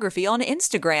photography on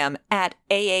Instagram at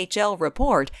AHL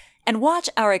Report, and watch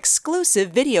our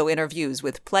exclusive video interviews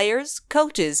with players,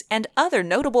 coaches, and other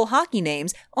notable hockey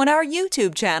names on our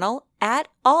YouTube channel at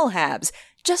All Habs.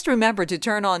 Just remember to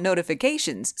turn on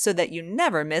notifications so that you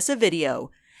never miss a video.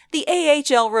 The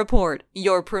AHL Report,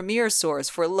 your premier source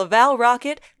for Laval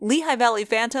Rocket, Lehigh Valley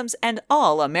Phantoms, and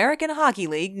all American Hockey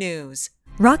League news.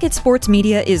 Rocket Sports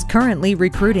Media is currently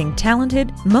recruiting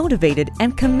talented, motivated,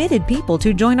 and committed people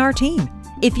to join our team.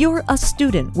 If you're a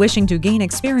student wishing to gain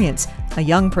experience, a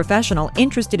young professional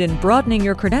interested in broadening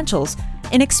your credentials,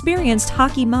 an experienced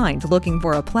hockey mind looking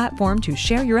for a platform to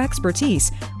share your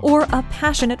expertise, or a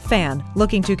passionate fan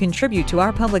looking to contribute to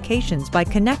our publications by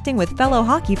connecting with fellow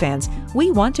hockey fans,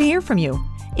 we want to hear from you.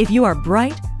 If you are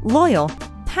bright, loyal,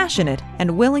 passionate,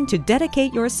 and willing to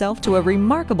dedicate yourself to a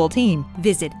remarkable team,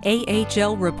 visit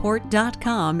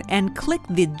ahlreport.com and click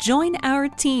the Join Our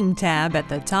Team tab at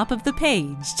the top of the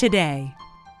page today.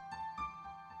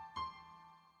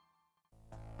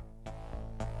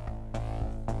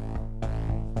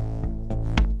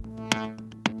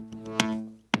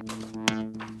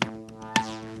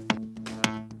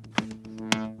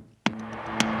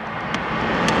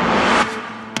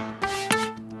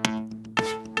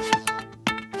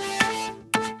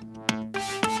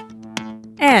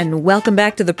 And welcome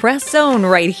back to the Press Zone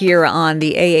right here on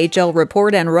the AHL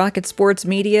Report and Rocket Sports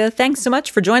Media. Thanks so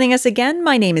much for joining us again.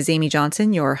 My name is Amy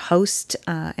Johnson, your host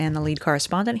and the lead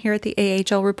correspondent here at the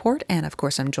AHL Report. And of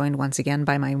course, I'm joined once again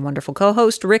by my wonderful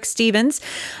co-host, Rick Stevens.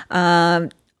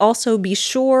 Also, be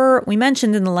sure, we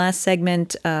mentioned in the last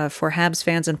segment for Habs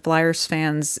fans and Flyers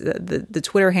fans, the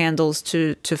Twitter handles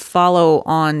to follow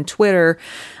on Twitter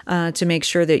to make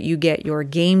sure that you get your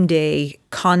game day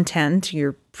content,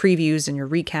 your previews and your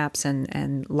recaps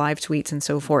and live tweets and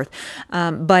so forth.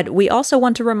 But we also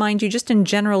want to remind you just in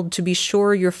general to be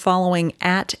sure you're following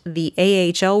at the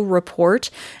AHL Report,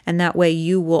 and that way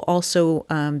you will also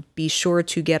be sure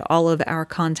to get all of our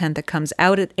content that comes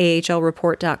out at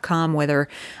ahlreport.com, whether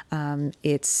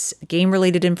it's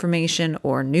game-related information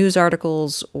or news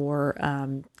articles or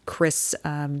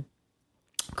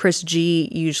Chris G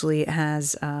usually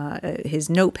has his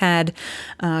notepad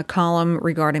column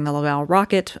regarding the Laval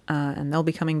Rocket, and they'll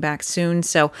be coming back soon.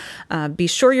 So be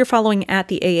sure you're following at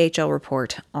the AHL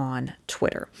Report on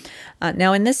Twitter.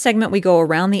 Now, in this segment, we go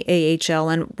around the AHL,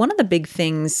 and one of the big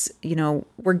things,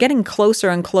 we're getting closer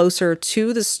and closer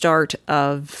to the start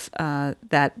of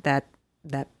that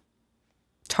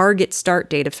target start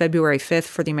date of February 5th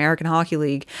for the American Hockey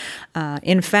League.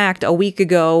 In fact, a week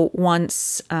ago,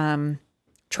 once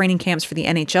training camps for the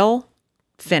NHL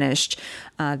finished,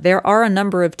 there are a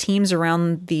number of teams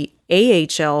around the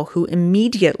AHL who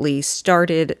immediately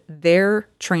started their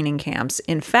training camps.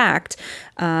 In fact,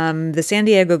 the San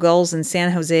Diego Gulls and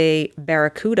San Jose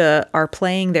Barracuda are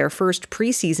playing their first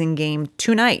preseason game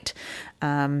tonight.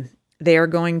 They are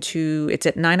it's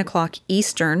at 9 o'clock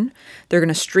Eastern. They're going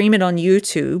to stream it on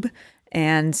YouTube.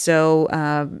 And so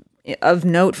of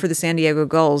note for the San Diego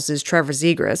Gulls is Trevor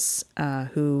Zegras,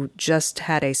 who just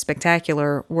had a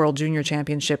spectacular World Junior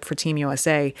Championship for Team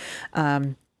USA.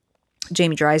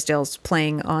 Jamie Drysdale's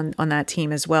playing on that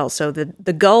team as well. So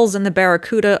the Gulls and the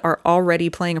Barracuda are already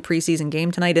playing a preseason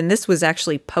game tonight, and this was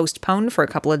actually postponed for a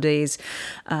couple of days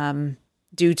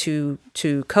due to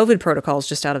COVID protocols,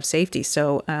 just out of safety.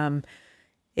 So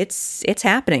it's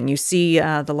happening. You see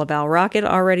the Laval Rocket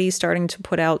already starting to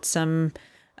put out some,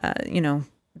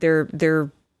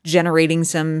 they're generating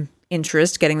some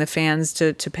interest, getting the fans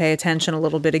to pay attention a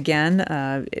little bit again.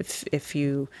 If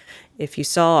you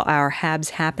saw our Habs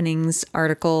Happenings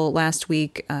article last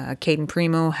week, Caden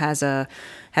Primo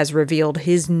has revealed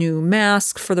his new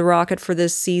mask for the Rocket for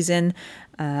this season.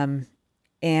 So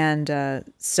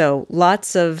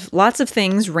lots of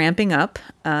things ramping up.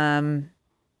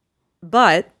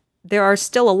 But there are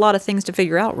still a lot of things to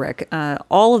figure out, Rick.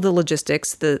 All of the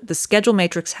logistics, the schedule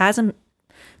matrix hasn't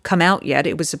come out yet.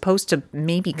 It was supposed to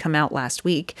maybe come out last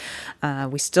week.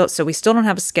 We still don't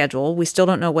have a schedule. We still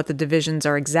don't know what the divisions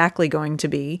are exactly going to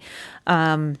be. We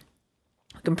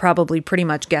can probably pretty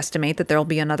much guesstimate that there'll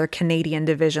be another Canadian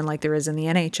division like there is in the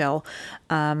NHL.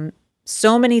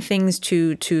 So many things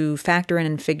to factor in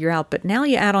and figure out. But now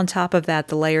you add on top of that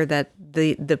the layer that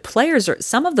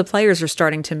some of the players are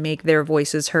starting to make their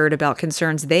voices heard about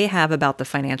concerns they have about the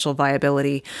financial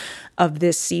viability of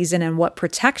this season and what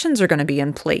protections are going to be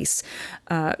in place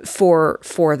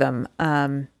for them.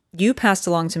 You passed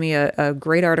along to me a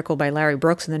great article by Larry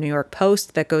Brooks in the New York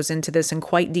Post that goes into this in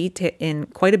quite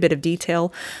a bit of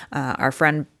detail. Our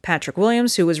friend Patrick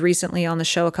Williams, who was recently on the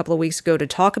show a couple of weeks ago to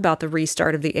talk about the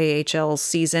restart of the AHL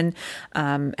season,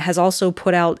 has also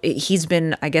put out, he's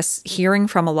been, I guess, hearing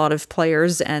from a lot of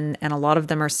players, and a lot of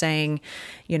them are saying,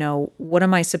 what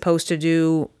am I supposed to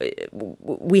do?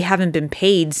 We haven't been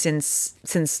paid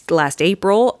since last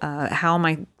April. How am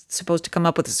I supposed to come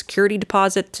up with a security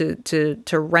deposit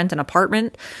to rent an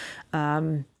apartment?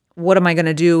 What am I going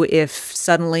to do if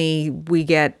suddenly we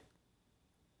get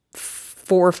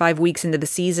 4 or 5 weeks into the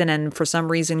season and for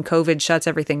some reason COVID shuts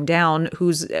everything down?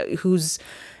 Who's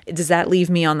does that leave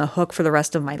me on the hook for the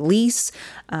rest of my lease?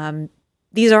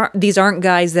 These aren't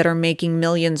guys that are making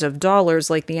millions of dollars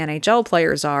like the NHL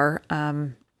players are.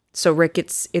 So Rick,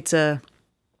 it's a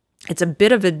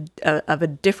bit of a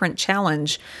different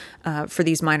challenge for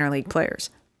these minor league players.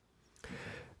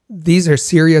 These are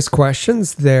serious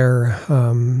questions. They're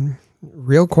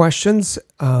real questions,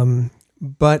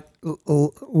 but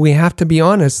we have to be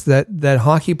honest that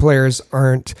hockey players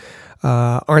aren't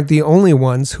the only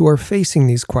ones who are facing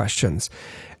these questions.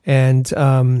 And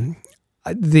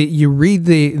you read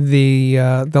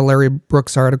the Larry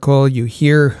Brooks article, you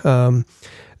hear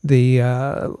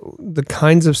the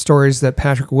kinds of stories that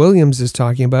Patrick Williams is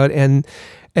talking about, and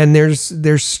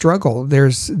there's struggle.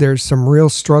 There's some real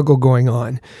struggle going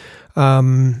on,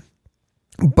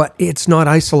 but it's not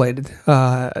isolated.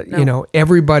 No.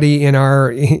 Everybody in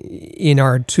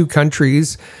our two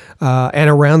countries and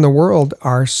around the world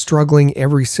are struggling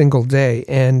every single day,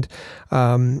 and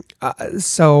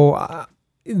so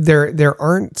there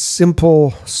aren't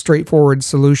simple, straightforward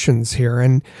solutions here,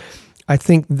 and I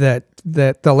think that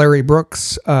the Larry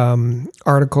Brooks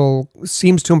article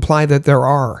seems to imply that there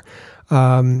are.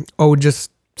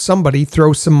 Just somebody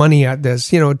throw some money at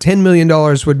this. $10 million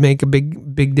would make a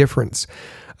big difference.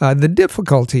 The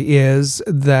difficulty is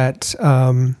that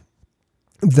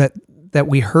that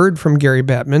we heard from Gary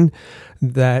Bettman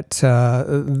that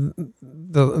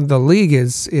the league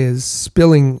is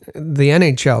spilling, the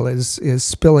NHL is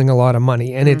spilling a lot of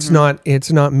money, and it's not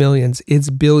millions, it's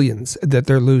billions that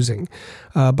they're losing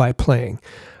by playing.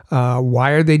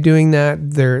 Why are they doing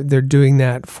that? They're doing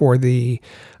that for the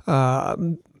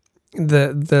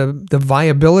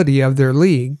viability of their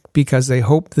league, because they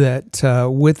hope that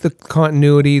with the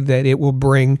continuity that it will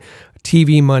bring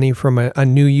TV money from a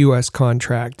new U.S.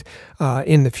 contract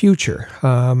in the future.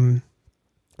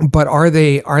 But are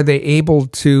they able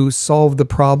to solve the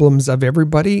problems of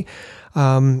everybody?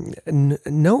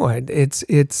 No, it's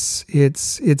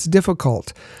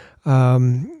difficult.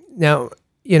 Now,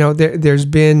 there's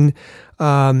been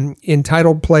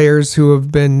entitled players who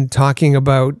have been talking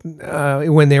about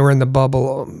when they were in the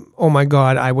bubble, oh my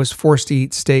God, I was forced to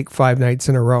eat steak 5 nights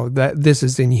in a row. This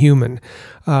is inhuman.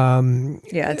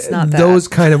 It's not that. Those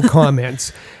kind of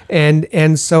comments.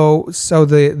 And so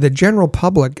the general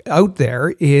public out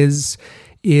there is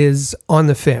on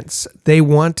the fence. They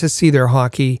want to see their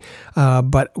hockey,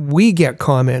 but we get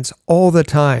comments all the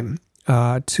time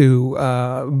via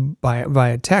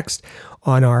text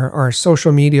on our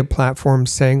social media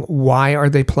platforms saying, why are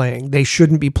they playing? They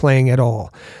shouldn't be playing at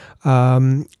all.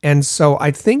 And so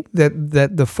I think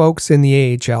that the folks in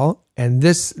the AHL, and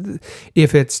this,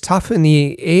 if it's tough in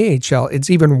the AHL, it's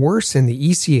even worse in the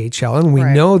ECHL. And we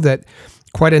know that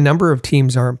quite a number of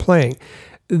teams aren't playing.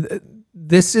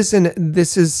 This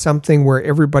is something where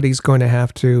everybody's going to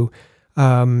have to,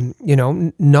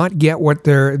 not get what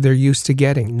they're used to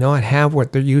getting, not have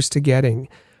what they're used to getting.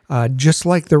 Just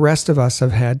like the rest of us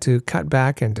have had to cut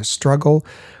back and to struggle,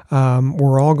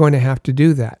 we're all going to have to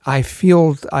do that. I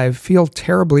feel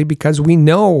terribly because we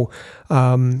know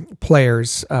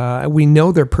players, we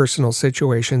know their personal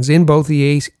situations in both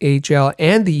the AHL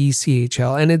and the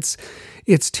ECHL, and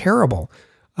it's terrible.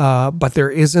 But there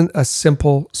isn't a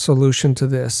simple solution to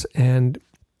this, and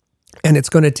it's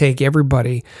going to take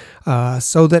everybody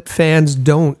so that fans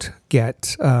don't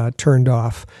get turned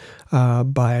off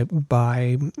by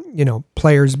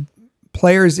players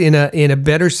players in a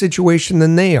better situation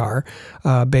than they are,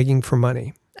 begging for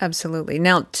money. Absolutely.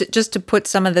 Now, just to put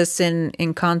some of this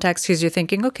in context, because you're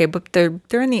thinking, okay, but they're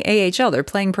in the AHL, they're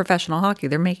playing professional hockey,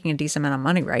 they're making a decent amount of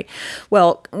money, right?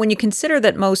 Well, when you consider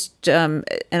that most, and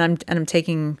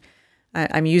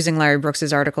I'm using Larry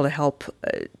Brooks's article to help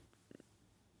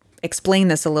explain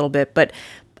this a little bit, but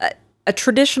a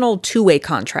traditional two-way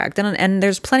contract, and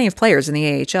there's plenty of players in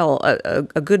the AHL,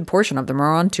 a good portion of them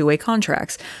are on two-way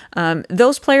contracts.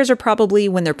 Those players are probably,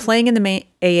 when they're playing in the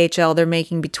AHL, they're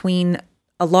making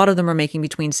a lot of them are making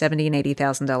between $70,000 and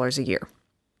 $80,000 a year.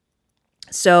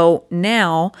 So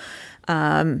now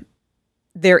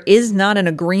there is not an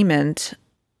agreement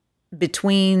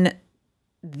between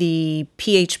the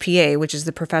PHPA, which is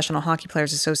the Professional Hockey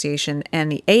Players Association,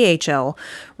 and the AHL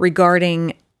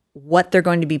regarding what they're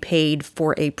going to be paid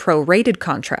for a prorated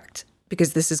contract,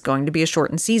 because this is going to be a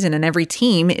shortened season and every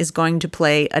team is going to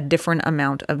play a different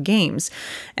amount of games.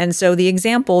 And so the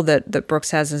example that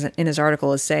Brooks has in his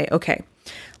article is say, okay,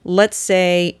 let's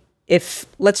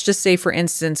just say, for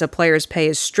instance, a player's pay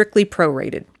is strictly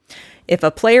prorated. If a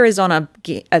player is on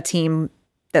a team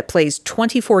that plays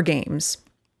 24 games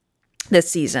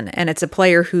this season, and it's a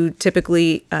player who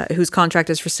typically, whose contract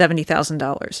is for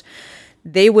 $70,000,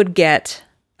 they would get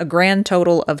a grand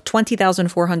total of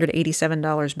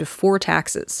 $20,487 before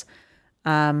taxes.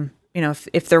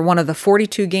 If they're one of the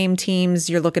 42 game teams,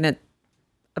 you're looking at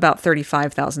about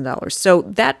 $35,000. So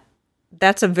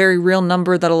that's a very real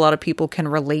number that a lot of people can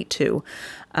relate to.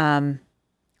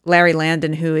 Larry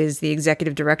Landon, who is the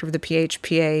executive director of the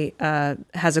PHPA,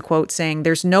 has a quote saying,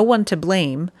 "There's no one to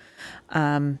blame,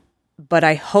 but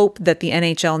I hope that the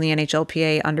NHL and the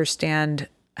NHLPA understand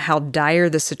how dire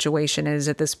the situation is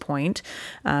at this point."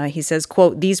 He says,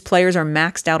 quote, "These players are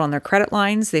maxed out on their credit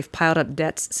lines. They've piled up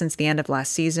debts since the end of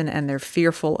last season, and they're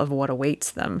fearful of what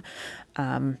awaits them."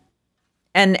 And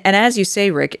as you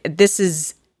say, Rick,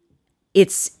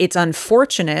 it's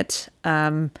unfortunate,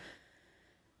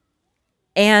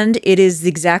 and it is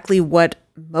exactly what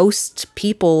most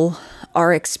people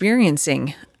are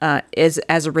experiencing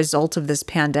as a result of this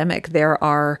pandemic. There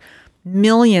are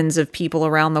millions of people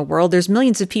around the world. There's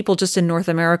millions of people just in North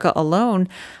America alone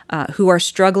who are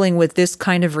struggling with this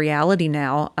kind of reality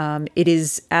now. It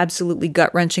is absolutely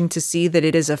gut-wrenching to see that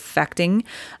it is affecting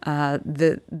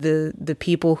the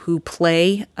people who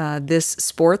play this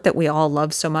sport that we all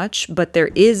love so much. But there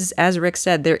is, as Rick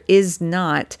said, there is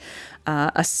not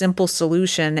a simple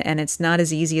solution, and it's not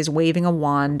as easy as waving a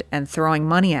wand and throwing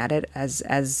money at it as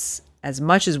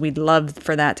much as we'd love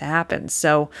for that to happen.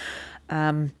 So,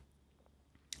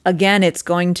 again, it's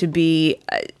going to be,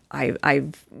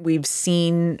 we've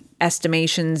seen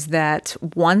estimations that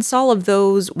once all of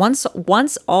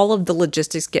the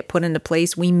logistics get put into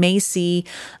place, we may see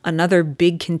another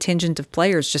big contingent of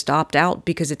players just opt out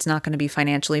because it's not going to be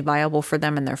financially viable for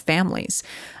them and their families.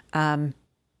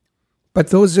 But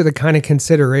those are the kind of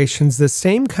considerations, the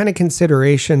same kind of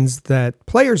considerations that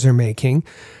players are making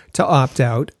to opt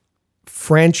out,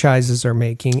 franchises are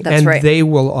making. That's and right. They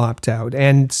will opt out,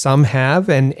 and some have,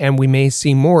 and we may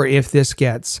see more if this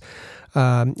gets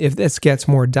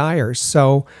more dire.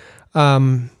 So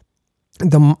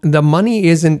the money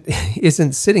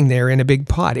isn't sitting there in a big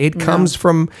pot. It comes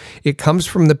from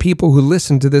the people who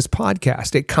listen to this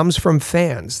podcast. It comes from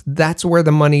fans. That's where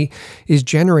the money is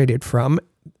generated from.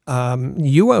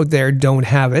 You out there don't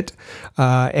have it,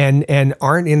 and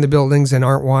aren't in the buildings and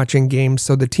aren't watching games,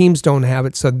 so the teams don't have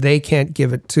it, so they can't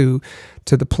give it to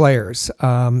the players.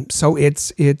 So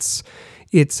it's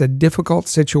a difficult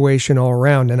situation all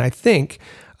around, and I think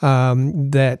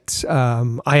that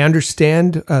I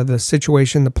understand the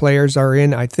situation the players are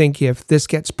in. I think if this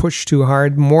gets pushed too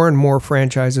hard, more and more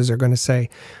franchises are going to say,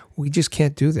 "We just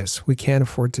can't do this. We can't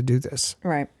afford to do this."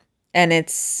 Right, and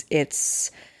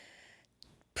it's.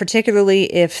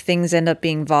 Particularly if things end up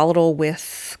being volatile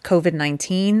with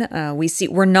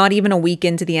COVID-19. We're not even a week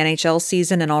into the NHL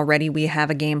season, and already we have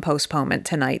a game postponement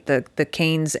tonight. The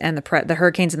Canes and the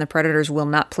Hurricanes and the Predators will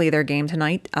not play their game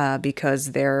tonight because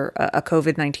a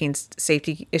COVID-19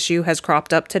 safety issue has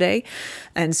cropped up today,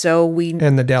 and so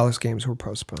and the Dallas games were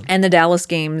postponed. And the Dallas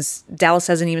games, Dallas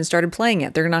hasn't even started playing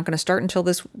yet. They're not going to start until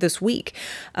this week.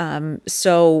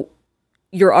 So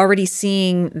you're already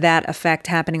seeing that effect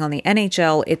happening on the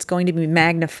NHL. It's going to be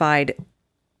magnified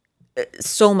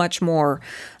so much more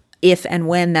if and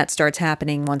when that starts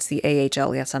happening once the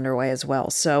AHL gets underway as well.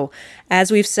 So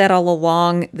as we've said all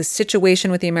along, the situation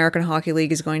with the American Hockey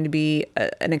League is going to be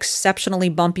an exceptionally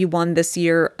bumpy one this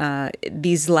year.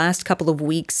 These last couple of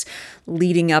weeks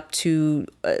leading up to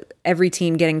every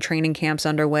team getting training camps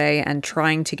underway and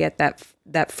trying to get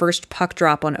that first puck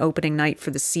drop on opening night for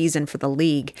the season for the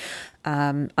league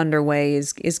underway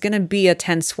is going to be a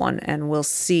tense one, and we'll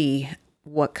see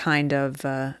what kind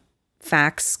of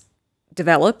facts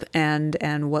develop and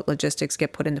what logistics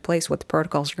get put into place, what the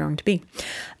protocols are going to be.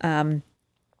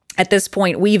 At this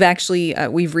point, we've actually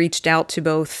we've reached out to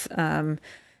both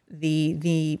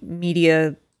the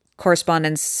media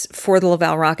correspondents for the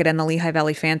Laval Rocket and the Lehigh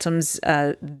Valley Phantoms.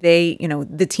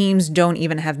 The teams don't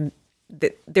even have.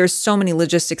 There's so many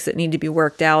logistics that need to be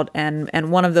worked out,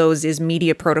 and one of those is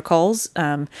media protocols.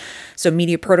 So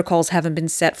media protocols haven't been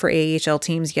set for AHL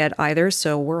teams yet either,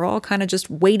 so we're all kind of just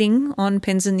waiting on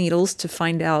pins and needles to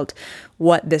find out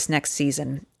what this next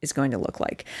season is going to look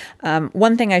like.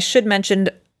 One thing I should mention,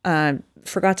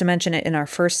 forgot to mention it in our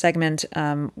first segment,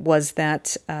 was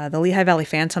that the Lehigh Valley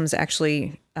Phantoms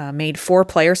actually made 4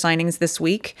 player signings this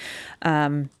week.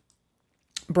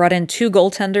 Brought in 2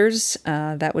 goaltenders.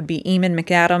 That would be Eamon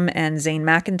McAdam and Zane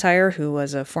McIntyre, who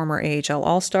was a former AHL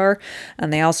All-Star.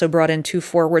 And they also brought in 2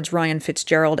 forwards, Ryan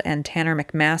Fitzgerald and Tanner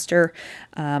McMaster,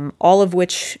 all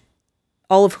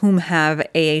of whom have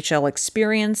AHL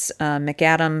experience.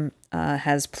 McAdam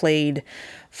has played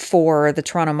for the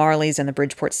Toronto Marlies and the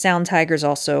Bridgeport Sound Tigers,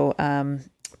 also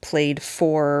played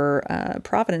for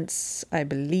Providence, I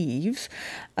believe.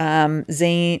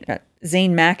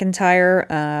 Zane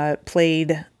McIntyre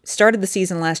started the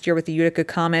season last year with the Utica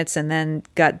Comets and then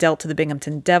got dealt to the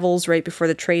Binghamton Devils right before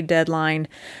the trade deadline.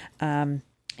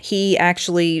 He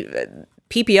actually,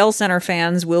 PPL Center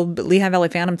fans Lehigh Valley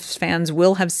Phantoms fans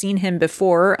will have seen him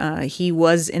before. He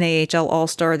was an AHL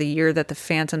All-Star the year that the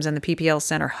Phantoms and the PPL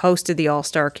Center hosted the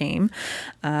All-Star game.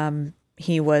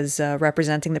 He was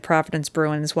representing the Providence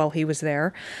Bruins while he was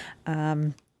there.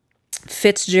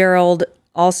 Fitzgerald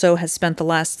also has spent the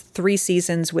last 3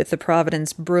 seasons with the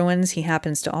Providence Bruins. He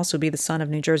happens to also be the son of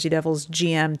New Jersey Devils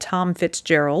GM Tom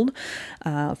Fitzgerald,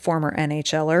 former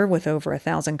NHLer with over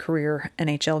 1,000 career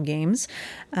NHL games.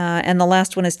 And the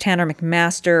last one is Tanner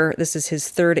McMaster. This is his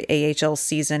 3rd AHL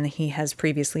season. He has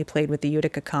previously played with the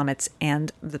Utica Comets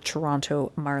and the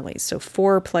Toronto Marlies. So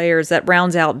 4 players. That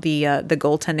rounds out the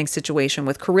goaltending situation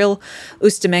with Kirill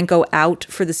Ustimenko out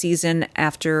for the season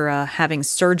after having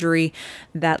surgery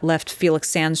that left Felix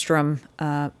Sandstrom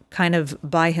kind of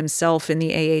by himself in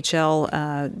the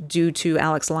AHL due to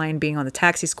Alex Lyon being on the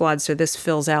taxi squad. So this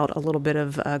fills out a little bit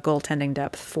of goaltending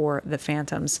depth for the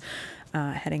Phantoms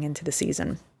heading into the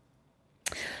season.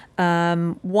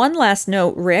 One last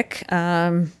note, Rick.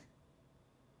 AHL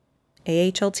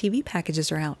TV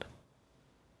packages are out.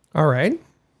 All right.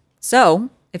 So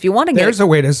if you want to there's a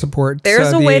way to support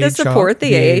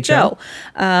the AHL.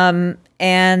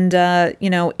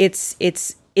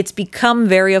 It's become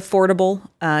very affordable.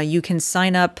 You can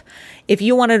sign up if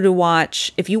you want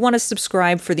to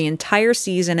subscribe for the entire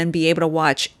season and be able to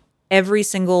watch every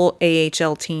single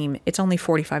AHL team. It's only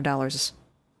 $45.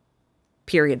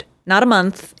 Period. Not a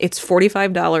month. It's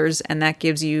 $45, and that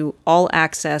gives you all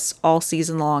access all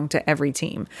season long to every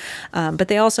team. But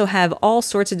they also have all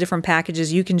sorts of different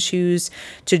packages. You can choose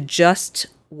to just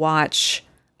watch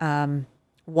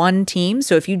one team.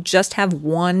 So if you just have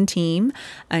one team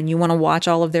and you want to watch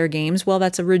all of their games, well,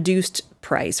 that's a reduced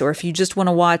price. Or if you just want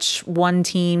to watch one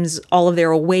team's all of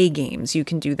their away games, you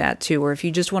can do that too. Or if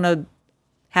you just want to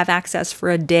have access for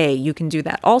a day, you can do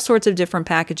that. All sorts of different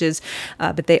packages,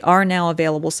 but they are now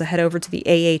available. So head over to the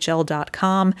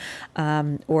AHL.com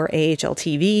or AHL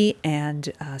TV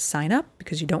and sign up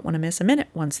because you don't want to miss a minute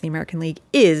once the American League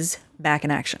is back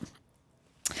in action.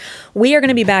 We are going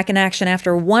to be back in action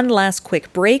after one last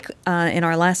quick break. In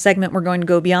our last segment, we're going to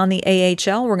go beyond the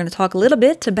AHL. We're going to talk a little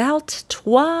bit about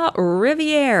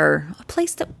Trois-Rivières, a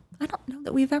place that I don't know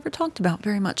that we've ever talked about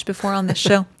very much before on this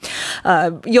show.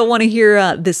 You'll want to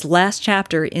hear this last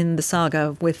chapter in the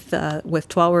saga with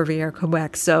Trois-Rivières,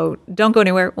 Quebec. So don't go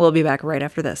anywhere. We'll be back right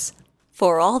after this.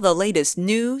 For all the latest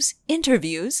news,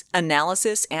 interviews,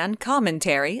 analysis, and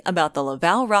commentary about the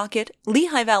Laval Rocket,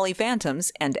 Lehigh Valley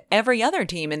Phantoms, and every other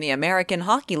team in the American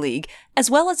Hockey League, as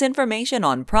well as information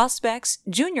on prospects,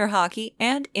 junior hockey,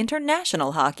 and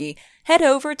international hockey, head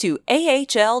over to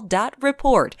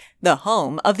AHL.report, the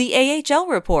home of the AHL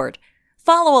Report.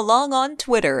 Follow along on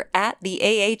Twitter at the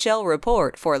AHL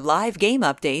Report for live game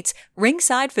updates,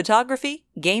 ringside photography,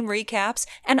 game recaps,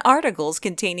 and articles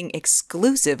containing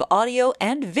exclusive audio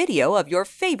and video of your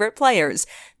favorite players.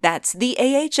 That's the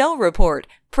AHL Report,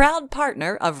 proud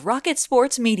partner of Rocket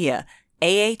Sports Media.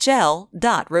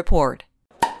 AHL.report.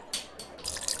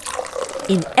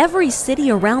 In every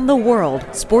city around the world,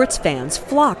 sports fans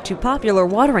flock to popular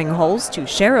watering holes to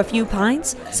share a few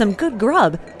pints, some good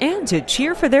grub, and to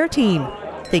cheer for their team.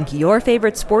 Think your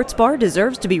favorite sports bar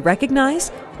deserves to be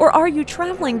recognized? Or are you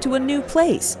traveling to a new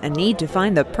place and need to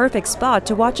find the perfect spot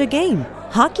to watch a game?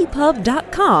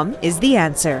 HockeyPub.com is the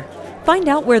answer. Find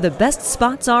out where the best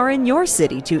spots are in your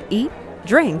city to eat,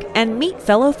 drink, and meet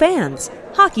fellow fans.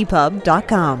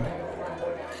 HockeyPub.com.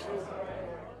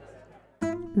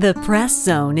 The Press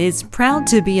Zone is proud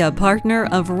to be a partner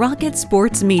of Rocket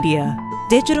Sports Media,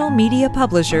 digital media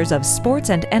publishers of sports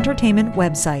and entertainment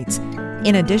websites.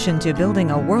 In addition to building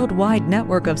a worldwide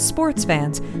network of sports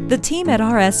fans, the team at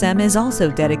RSM is also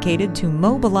dedicated to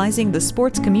mobilizing the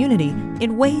sports community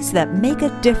in ways that make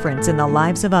a difference in the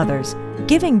lives of others.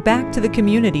 Giving back to the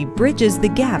community bridges the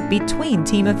gap between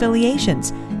team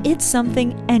affiliations. It's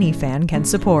something any fan can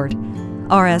support.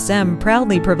 RSM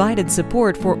proudly provided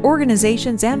support for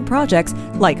organizations and projects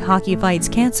like Hockey Fights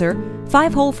Cancer,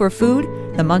 5 Hole for Food,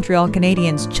 the Montreal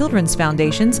Canadiens Children's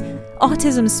Foundations,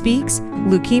 Autism Speaks,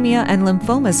 Leukemia and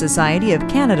Lymphoma Society of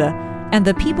Canada, and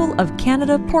the People of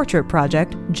Canada Portrait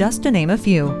Project, just to name a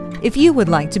few. If you would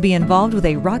like to be involved with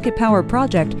a Rocket Power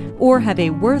project or have a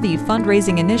worthy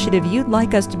fundraising initiative you'd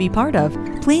like us to be part of,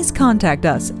 please contact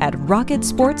us at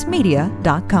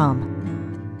rocketsportsmedia.com.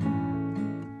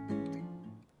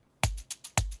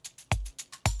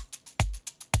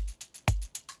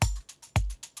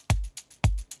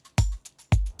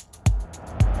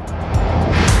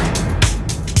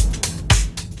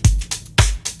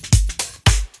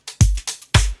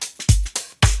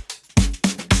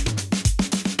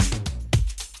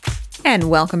 And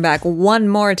welcome back one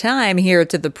more time here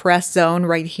to the Press Zone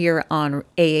right here on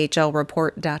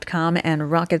ahlreport.com and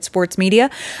Rocket Sports Media.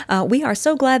 We are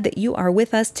so glad that you are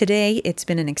with us today. It's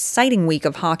been an exciting week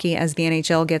of hockey as the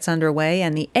NHL gets underway,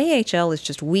 and the AHL is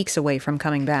just weeks away from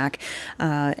coming back.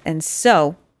 And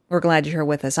so we're glad you're here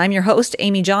with us. I'm your host,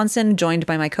 Amy Johnson, joined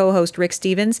by my co-host, Rick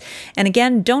Stevens. And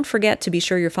again, don't forget to be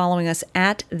sure you're following us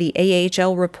at the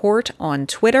AHL Report on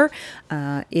Twitter.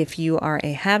 If you are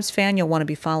a Habs fan, you'll want to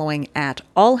be following at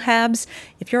All Habs.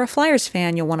 If you're a Flyers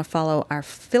fan, you'll want to follow our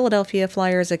Philadelphia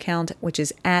Flyers account, which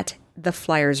is at the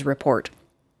Flyers Report.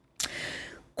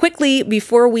 Quickly,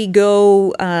 before we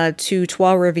go to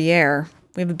Trois Rivières,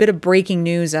 we have a bit of breaking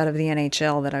news out of the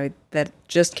NHL that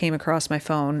just came across my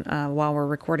phone while we're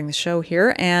recording the show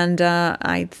here, and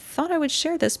I thought I would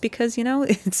share this because, you know,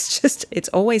 it's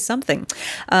always something.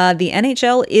 The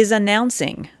NHL is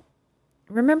announcing.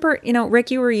 Remember, you know,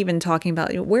 Rick, you were even talking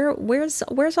about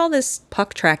where's all this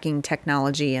puck tracking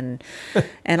technology and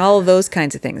all of those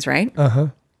kinds of things, right? Uh-huh.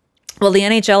 Well, the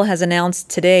NHL has announced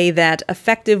today that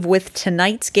effective with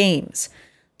tonight's games,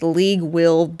 the league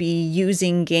will be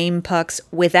using game pucks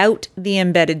without the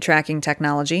embedded tracking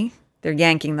technology. They're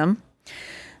yanking them.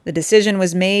 The decision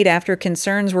was made after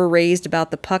concerns were raised about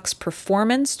the puck's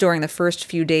performance during the first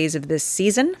few days of this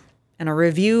season, and a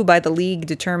review by the league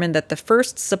determined that the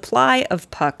first supply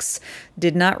of pucks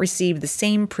did not receive the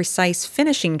same precise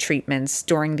finishing treatments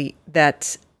during the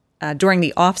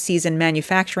off-season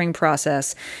manufacturing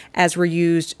process as were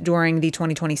used during the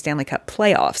 2020 Stanley Cup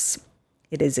playoffs.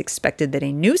 It is expected that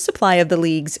a new supply of the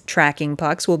league's tracking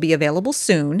pucks will be available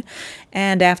soon,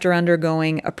 and after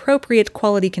undergoing appropriate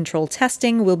quality control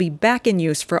testing, will be back in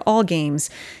use for all games.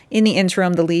 In the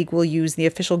interim, the league will use the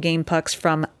official game pucks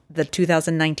from the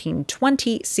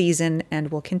 2019-20 season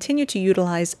and will continue to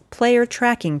utilize player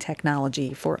tracking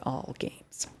technology for all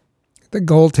games. The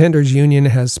goaltenders union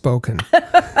has spoken.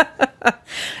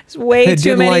 There's way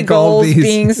too many goals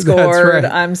being scored. Right.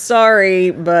 I'm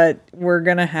sorry, but we're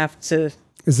going to have to...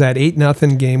 Is that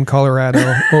 8-0 game,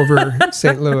 Colorado over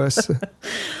St. Louis?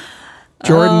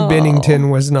 Jordan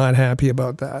Binnington was not happy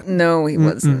about that. No, he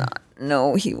was not.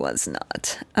 No, he was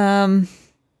not.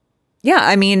 Yeah,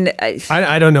 I mean...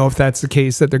 I don't know if that's the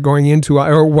case that they're going into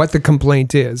or what the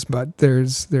complaint is, but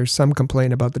there's some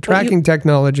complaint about the tracking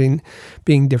technology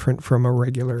being different from a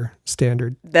regular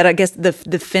standard. That I guess the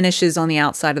finishes on the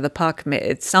outside of the puck,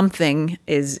 it's something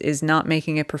is not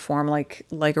making it perform like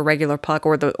a regular puck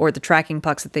or the tracking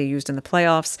pucks that they used in the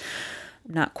playoffs.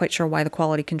 I'm not quite sure why the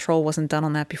quality control wasn't done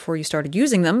on that before you started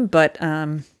using them, but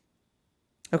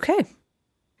okay.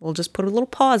 We'll just put a little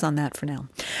pause on that for now.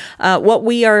 What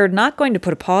we are not going to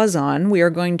put a pause on, we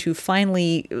are going to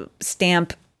finally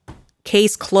stamp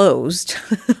case closed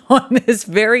on this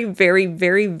very, very,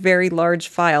 very, very large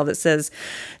file that says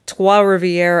Trois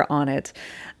Rivières on it.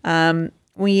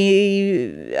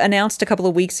 We announced a couple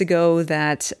of weeks ago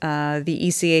that the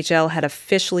ECHL had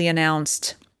officially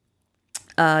announced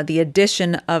the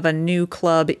addition of a new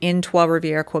club in Trois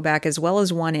Rivières, Quebec, as well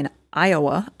as one in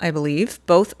Iowa, I believe,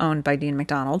 both owned by Dean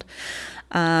McDonald.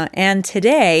 And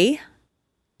today,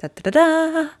 the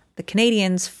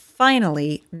Canadiens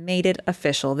finally made it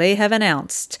official. They have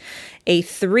announced a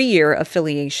 3-year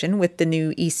affiliation with the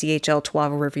new ECHL Trois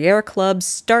Rivières club,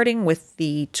 starting with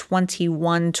the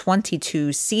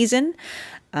 21-22 season.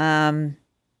 John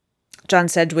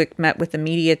Sedgwick met with the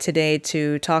media today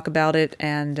to talk about it,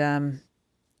 and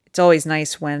it's always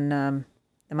nice when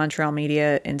the Montreal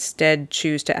media instead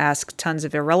choose to ask tons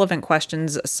of irrelevant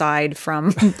questions aside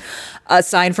from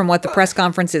what the press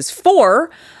conference is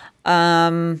for.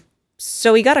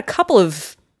 So we got a couple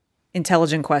of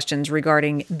intelligent questions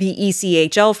regarding the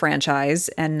ECHL franchise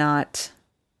and not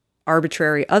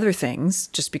arbitrary other things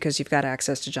just because you've got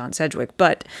access to John Sedgwick.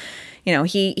 But,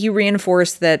 he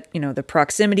reinforced that, the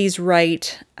proximity's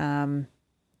right.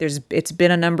 It's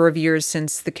been a number of years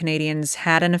since the Canadiens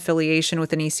had an affiliation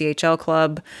with an ECHL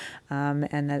club,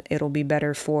 and that it'll be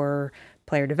better for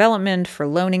player development, for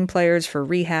loaning players, for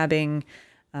rehabbing,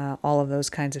 all of those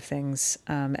kinds of things,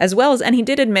 as well as, and he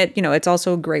did admit, it's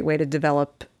also a great way to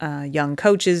develop young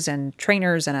coaches and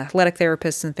trainers and athletic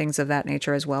therapists and things of that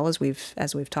nature, as well as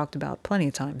we've talked about plenty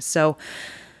of times. So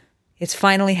it's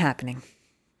finally happening.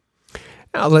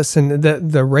 Now, listen,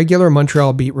 the regular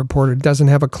Montreal beat reporter doesn't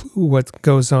have a clue what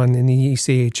goes on in the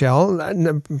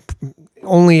ECHL.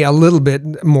 Only a little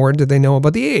bit more do they know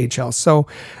about the AHL. So,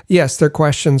 yes, their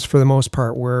questions for the most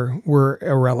part were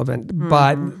irrelevant.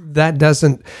 But that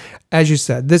doesn't, as you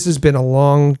said, this has been a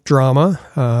long drama.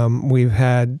 We've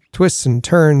had twists and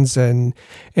turns, and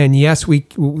yes, we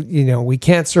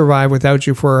can't survive without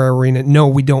you for our arena. No,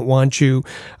 we don't want you.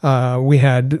 We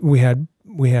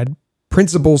had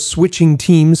principals switching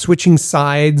teams, switching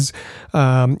sides.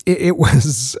 It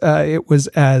was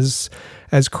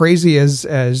as crazy as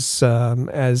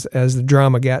the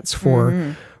drama gets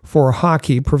for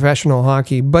hockey, professional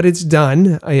hockey. But it's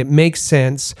done. It makes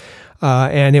sense.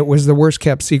 And it was the worst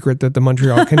kept secret that the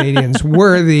Montreal Canadiens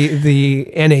were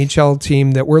the NHL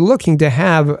team that were looking to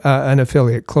have an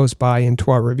affiliate close by in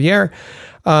Trois Rivières.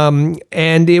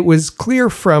 And it was clear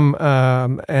from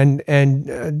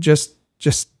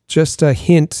just a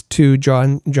hint to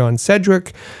John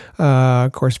Sedgwick,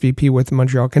 of course, VP with the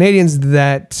Montreal Canadiens,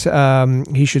 that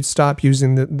he should stop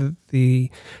using the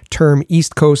term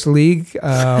East Coast League.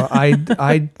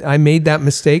 I made that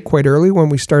mistake quite early when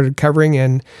we started covering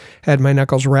and had my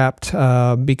knuckles wrapped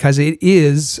because it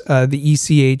is the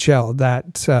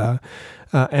ECHL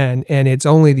and it's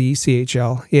only the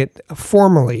ECHL. It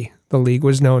formerly, the league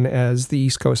was known as the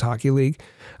East Coast Hockey League.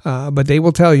 But they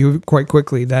will tell you quite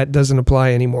quickly that doesn't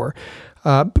apply anymore,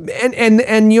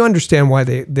 and you understand why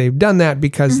they've done that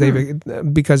because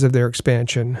because of their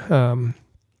expansion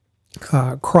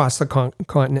across the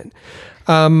continent.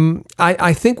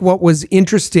 I think what was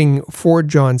interesting for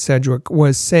John Sedgwick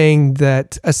was saying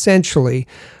that essentially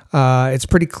it's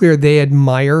pretty clear they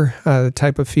admire the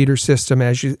type of feeder system,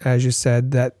 as you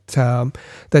said, that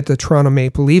the Toronto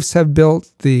Maple Leafs have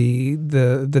built, the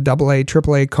AA,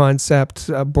 AAA concept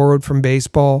borrowed from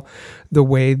baseball, the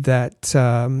way that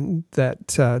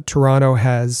Toronto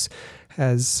has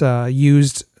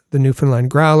used the Newfoundland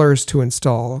Growlers to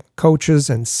install coaches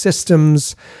and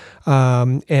systems,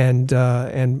 and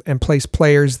place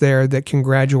players there that can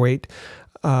graduate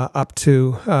up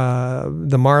to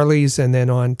the Marlies and then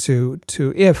on to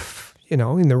if,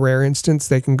 in the rare instance,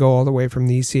 they can go all the way from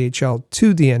the ECHL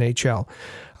to the NHL.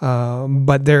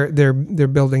 But they're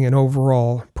building an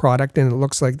overall product, and it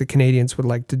looks like the Canadiens would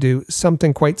like to do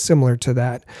something quite similar to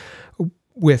that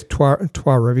with Trois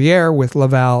Rivières, with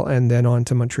Laval, and then on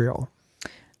to Montreal.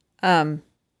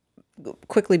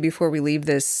 Quickly before we leave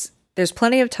this, there's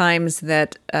plenty of times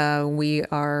that we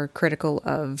are critical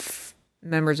of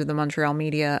members of the Montreal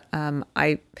media,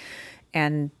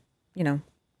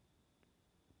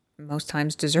 most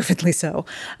times deservedly so.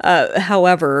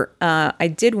 However, I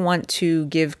did want to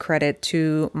give credit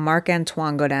to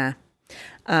Marc-Antoine Gaudin.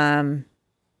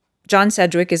 John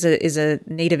Sedgwick is a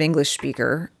native English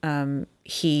speaker.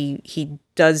 He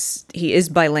is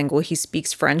bilingual. He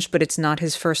speaks French, but it's not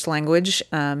his first language,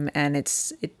 and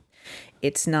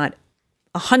it's not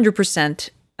 100%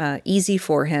 easy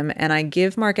for him, and I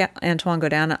give Marc-Antoine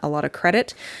Gaudin a lot of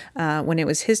credit. When it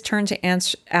was his turn to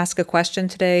ask a question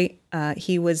today,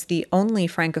 he was the only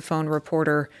Francophone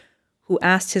reporter who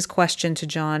asked his question to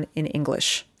John in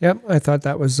English. Yep, I thought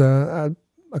that was a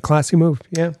classy move.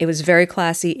 Yeah. It was very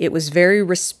classy. It was very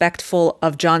respectful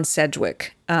of John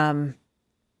Sedgwick.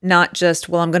 Not just,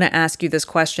 well, I'm going to ask you this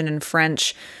question in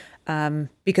French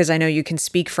because I know you can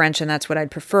speak French and that's what I'd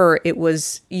prefer. It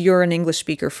was, you're an English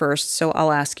speaker first, so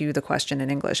I'll ask you the question in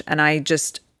English. And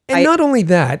not only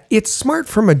that, it's smart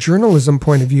from a journalism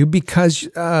point of view because, if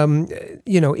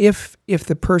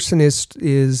the person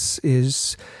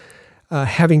is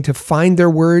having to find their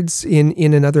words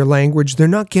in another language, they're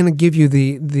not going to give you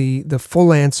the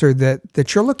full answer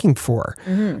that you're looking for.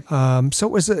 Mm-hmm. So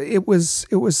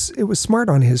it was smart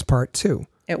on his part too.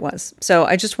 It was. So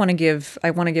I just want to give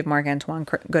Marc-Antoine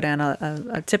Godin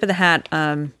a tip of the hat,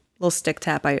 little stick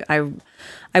tap.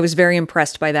 I was very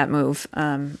impressed by that move,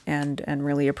 and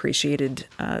really appreciated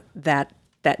that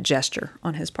gesture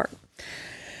on his part.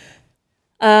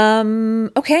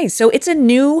 Okay, so it's a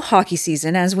new hockey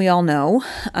season, as we all know,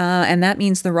 and that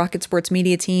means the Rocket Sports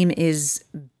Media team is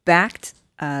backed.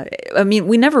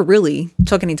 We never really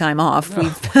took any time off.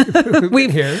 We've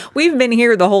been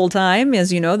here the whole time.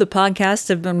 As you know, the podcasts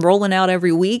have been rolling out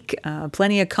every week.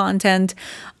 Plenty of content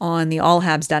on the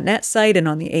allhabs.net site and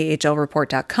on the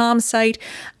ahlreport.com site.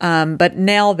 But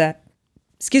now that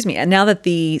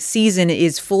the season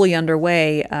is fully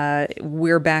underway,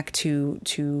 we're back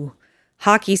to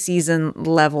hockey season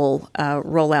level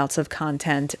rollouts of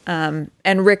content. And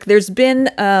Rick, there's been,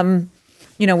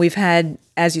 we've had,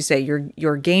 as you say,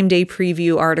 your game day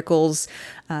preview articles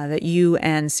that you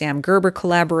and Sam Gerber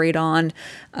collaborate on,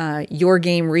 your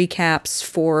game recaps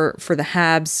for the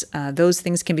Habs. Those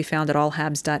things can be found at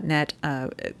allhabs.net.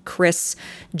 Chris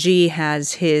G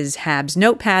has his Habs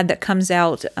notepad that comes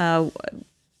out at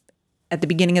the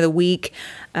beginning of the week.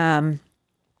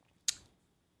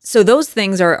 So those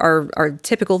things are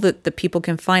typical that the people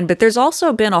can find, but there's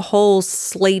also been a whole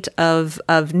slate of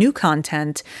new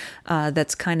content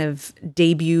that's kind of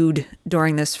debuted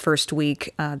during this first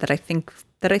week that I think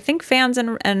fans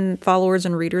and followers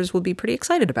and readers will be pretty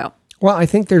excited about. Well, I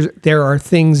think there are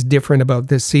things different about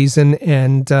this season,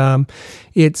 and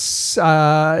it's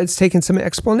taken some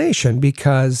explanation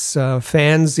because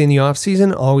fans in the off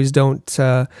season always don't.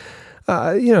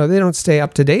 They don't stay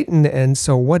up to date, and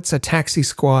so what's a taxi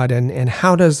squad, and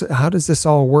how does this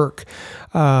all work?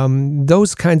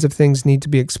 Those kinds of things need to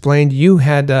be explained. You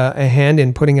had a hand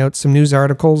in putting out some news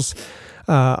articles,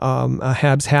 a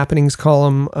Habs happenings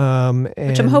column,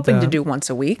 which I'm hoping to do once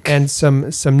a week, and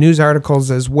some news articles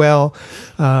as well.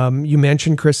 You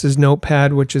mentioned Chris's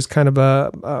notepad, which is kind of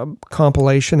a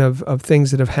compilation of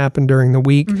things that have happened during the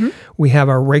week. Mm-hmm. We have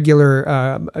our regular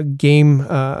game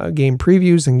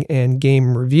previews and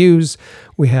game reviews.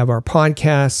 We have our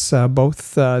podcasts,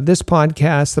 both this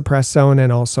podcast, The Press Zone,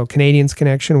 and also Canadians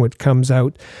Connection, which comes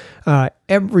out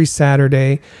every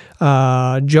Saturday.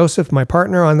 Joseph, my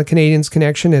partner on the Canadians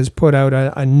Connection, has put out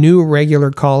a new regular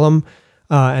column,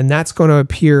 and that's going to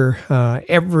appear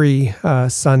every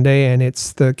Sunday, and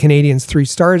it's the Canadians 3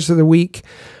 Stars of the Week,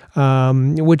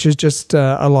 which is just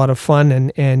a lot of fun,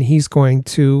 and he's going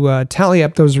to tally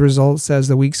up those results as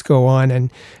the weeks go on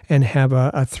and have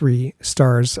a 3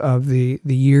 stars of the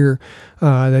year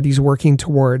that he's working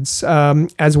towards.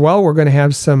 As well, we're going to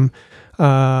have some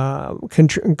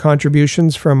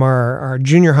contributions from our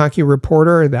junior hockey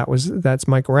reporter. That's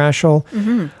Mike Raschel.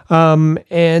 Mm-hmm.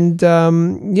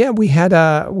 We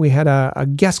had a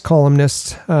guest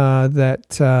columnist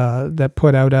that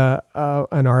put out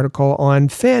an article on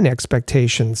fan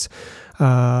expectations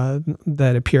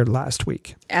that appeared last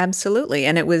week. Absolutely,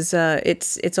 and it was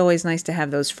it's always nice to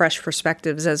have those fresh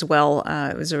perspectives as well.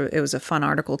 It was a fun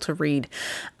article to read.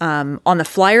 On the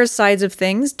Flyers sides of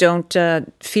things, don't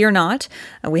fear not.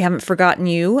 We haven't forgotten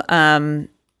you.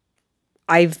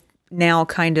 I've now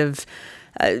kind of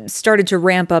started to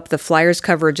ramp up the Flyers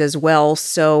coverage as well.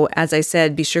 So as I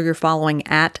said, be sure you're following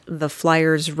at the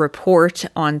Flyers Report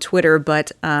on Twitter.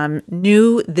 But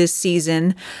new this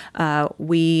season,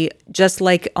 we just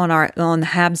like on the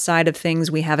Habs side of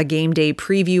things, we have a game day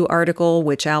preview article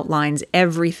which outlines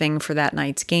everything for that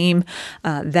night's game.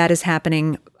 That is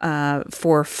happening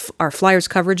for our Flyers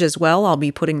coverage as well. I'll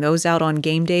be putting those out on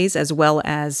game days, as well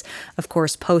as, of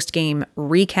course, post-game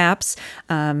recaps.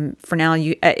 For now,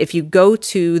 if you go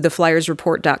to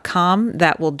theflyersreport.com,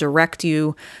 that will direct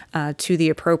you to the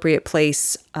appropriate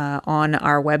place on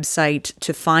our website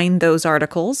to find those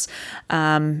articles.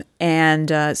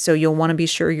 So you'll want to be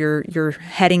sure you're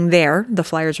heading there,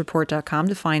 theflyersreport.com,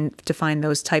 to find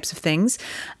those types of things.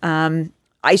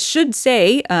 I should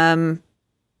say,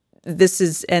 this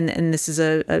is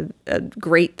a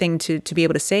great thing to be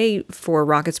able to say for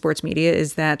Rocket Sports Media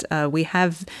is that we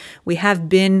have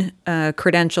been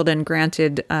credentialed and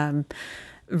granted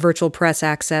virtual press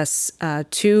access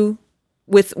to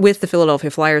with the Philadelphia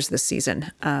Flyers this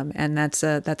season, and that's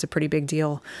a pretty big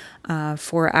deal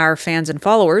for our fans and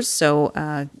followers.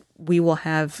 So we will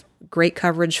have great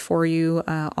coverage for you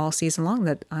all season long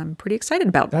that I'm pretty excited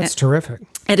about. That's terrific.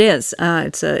 It is.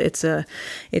 It's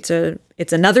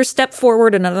another step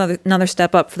forward, another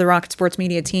step up for the Rocket Sports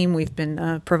Media team. We've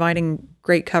been providing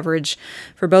great coverage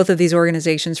for both of these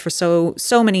organizations for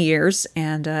so many years,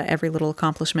 and every little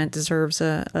accomplishment deserves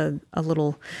a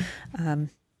little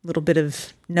bit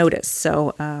of notice.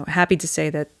 So happy to say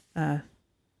that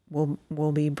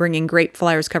we'll be bringing great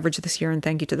Flyers coverage this year, and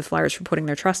thank you to the Flyers for putting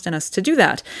their trust in us to do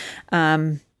that.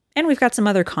 And we've got some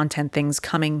other content things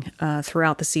coming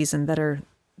throughout the season that are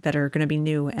going to be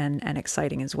new and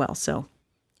exciting as well. So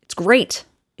it's great.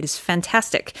 It is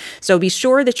fantastic. So be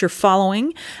sure that you're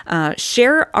following.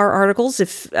 Share our articles.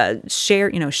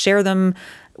 Share them,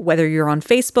 whether you're on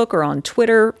Facebook or on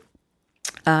Twitter.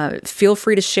 Feel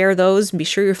free to share those. Be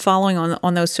sure you're following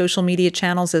on those social media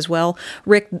channels as well.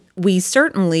 Rick, we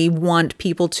certainly want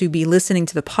people to be listening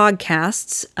to the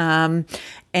podcasts,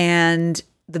 and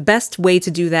the best way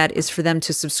to do that is for them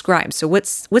to subscribe. So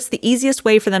what's the easiest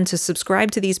way for them to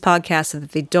subscribe to these podcasts so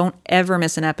that they don't ever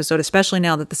miss an episode, especially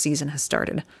now that the season has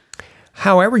started?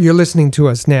 However you're listening to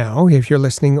us now, if you're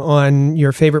listening on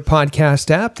your favorite podcast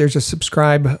app, there's a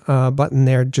subscribe button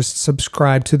there. Just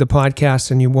subscribe to the podcast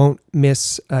and you won't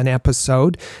miss an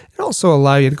episode. It also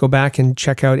allow you to go back and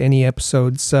check out any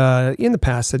episodes in the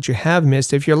past that you have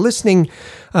missed. If you're listening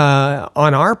on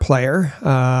our player,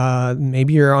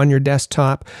 maybe you're on your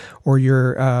desktop or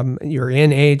you're in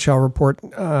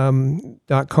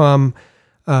ahlreport.com,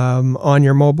 on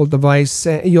your mobile device,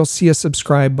 you'll see a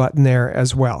subscribe button there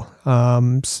as well,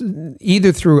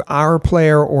 either through our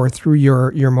player or through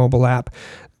your mobile app.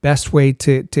 Best way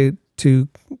to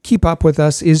keep up with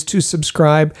us is to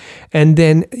subscribe and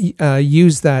then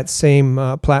use that same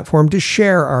platform to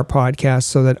share our podcast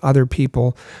so that other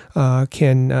people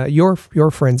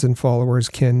your friends and followers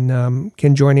can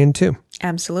join in too.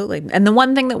 Absolutely. And the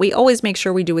one thing that we always make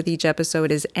sure we do with each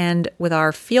episode is end with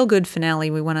our feel-good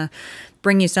finale. We want to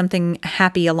bring you something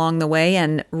happy along the way.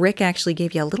 And Rick actually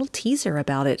gave you a little teaser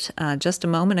about it just a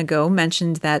moment ago,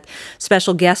 mentioned that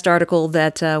special guest article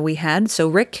that we had. So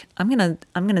Rick, I'm going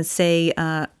to say,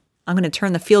 I'm going to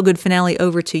turn the feel-good finale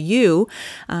over to you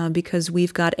because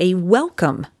we've got a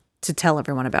welcome to tell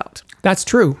everyone about. That's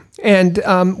true. And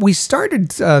we started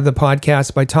the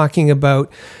podcast by talking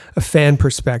about a fan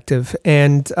perspective.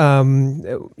 And,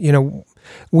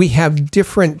 we have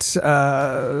different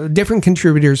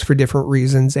contributors for different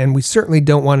reasons, and we certainly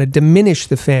don't want to diminish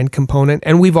the fan component.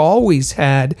 And we've always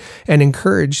had and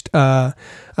encouraged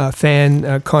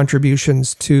fan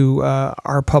contributions to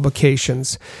our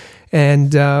publications.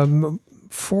 And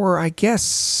for, I guess,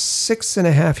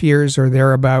 6.5 years or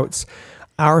thereabouts,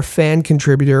 our fan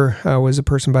contributor was a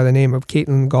person by the name of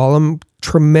Caitlin Gollum.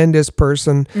 Tremendous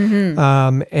person,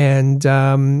 and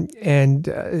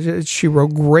she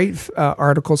wrote great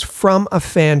articles from a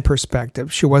fan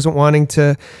perspective. She wasn't wanting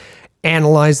to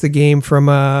analyze the game from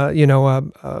an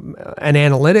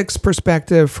analytics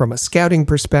perspective, from a scouting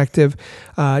perspective,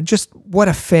 just what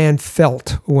a fan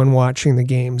felt when watching the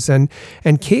games. And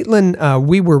Caitlin,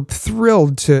 we were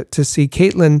thrilled to see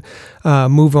Caitlin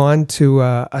move on to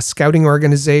a scouting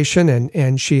organization,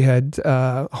 and she had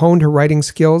honed her writing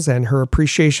skills and her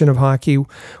appreciation of hockey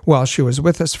while she was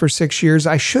with us for 6 years.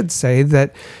 I should say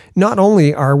that not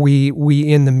only are we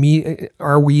in the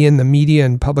media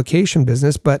and publication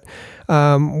business, but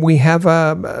we have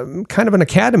a kind of an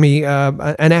academy,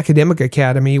 an academic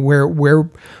academy where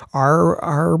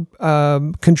our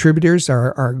contributors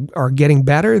are getting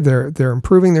better. They're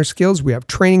improving their skills. We have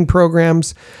training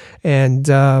programs, and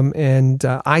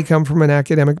I come from an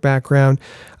academic background,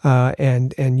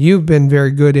 and you've been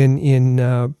very good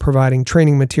in providing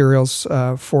training materials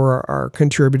for our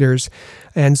contributors,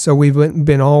 and so we've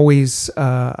been always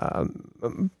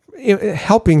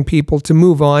helping people to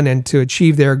move on and to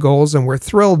achieve their goals. And we're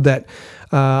thrilled that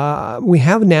we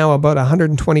have now about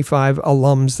 125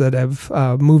 alums that have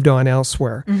moved on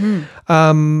elsewhere.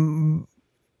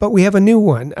 But we have a new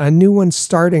one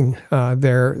starting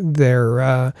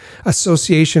their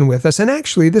association with us. And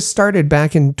actually, this started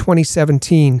back in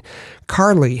 2017.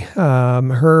 Carly,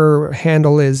 her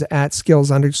handle is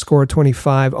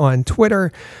 @skills_25 on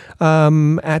Twitter.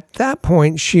 At that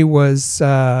point, she was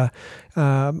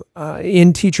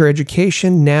in teacher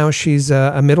education. Now she's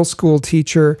a middle school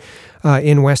teacher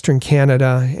in Western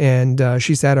Canada, and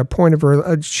she's at a point of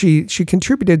her. She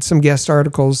contributed some guest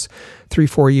articles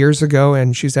 3-4 years ago,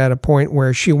 and she's at a point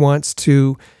where she wants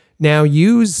to now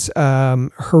use her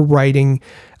writing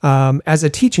as a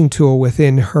teaching tool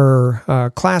within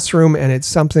her classroom, and it's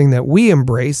something that we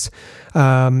embrace.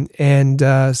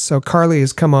 So Carly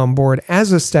has come on board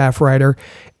as a staff writer.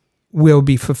 Will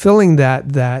be fulfilling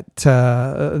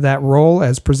that role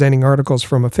as presenting articles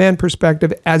from a fan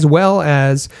perspective, as well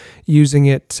as using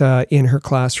it in her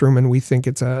classroom. And we think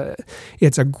it's a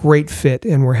great fit,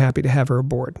 and we're happy to have her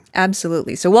aboard.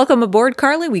 Absolutely. So welcome aboard,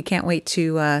 Carly. We can't wait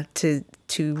to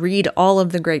read all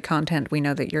of the great content we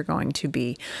know that you're going to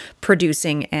be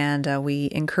producing. And we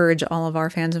encourage all of our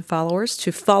fans and followers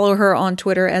to follow her on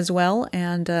Twitter as well,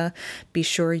 and be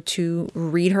sure to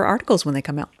read her articles when they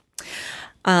come out.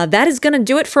 That is going to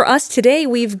do it for us today.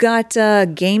 We've got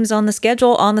games on the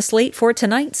schedule, on the slate for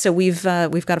tonight. So we've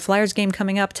got a Flyers game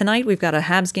coming up tonight. We've got a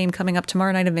Habs game coming up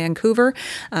tomorrow night in Vancouver.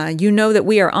 You know that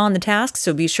we are on the task,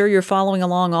 so be sure you're following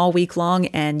along all week long,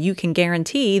 and you can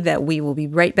guarantee that we will be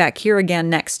right back here again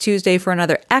next Tuesday for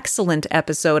another excellent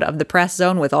episode of The Press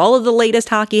Zone with all of the latest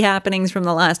hockey happenings from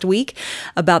the last week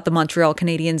about the Montreal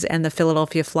Canadiens and the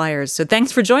Philadelphia Flyers. So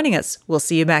thanks for joining us. We'll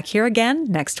see you back here again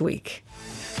next week.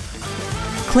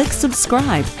 Click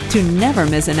subscribe to never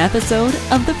miss an episode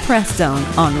of The Press Zone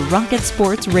on Rocket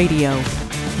Sports Radio.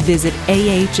 Visit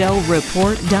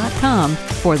ahlreport.com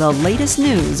for the latest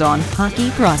news on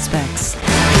hockey prospects.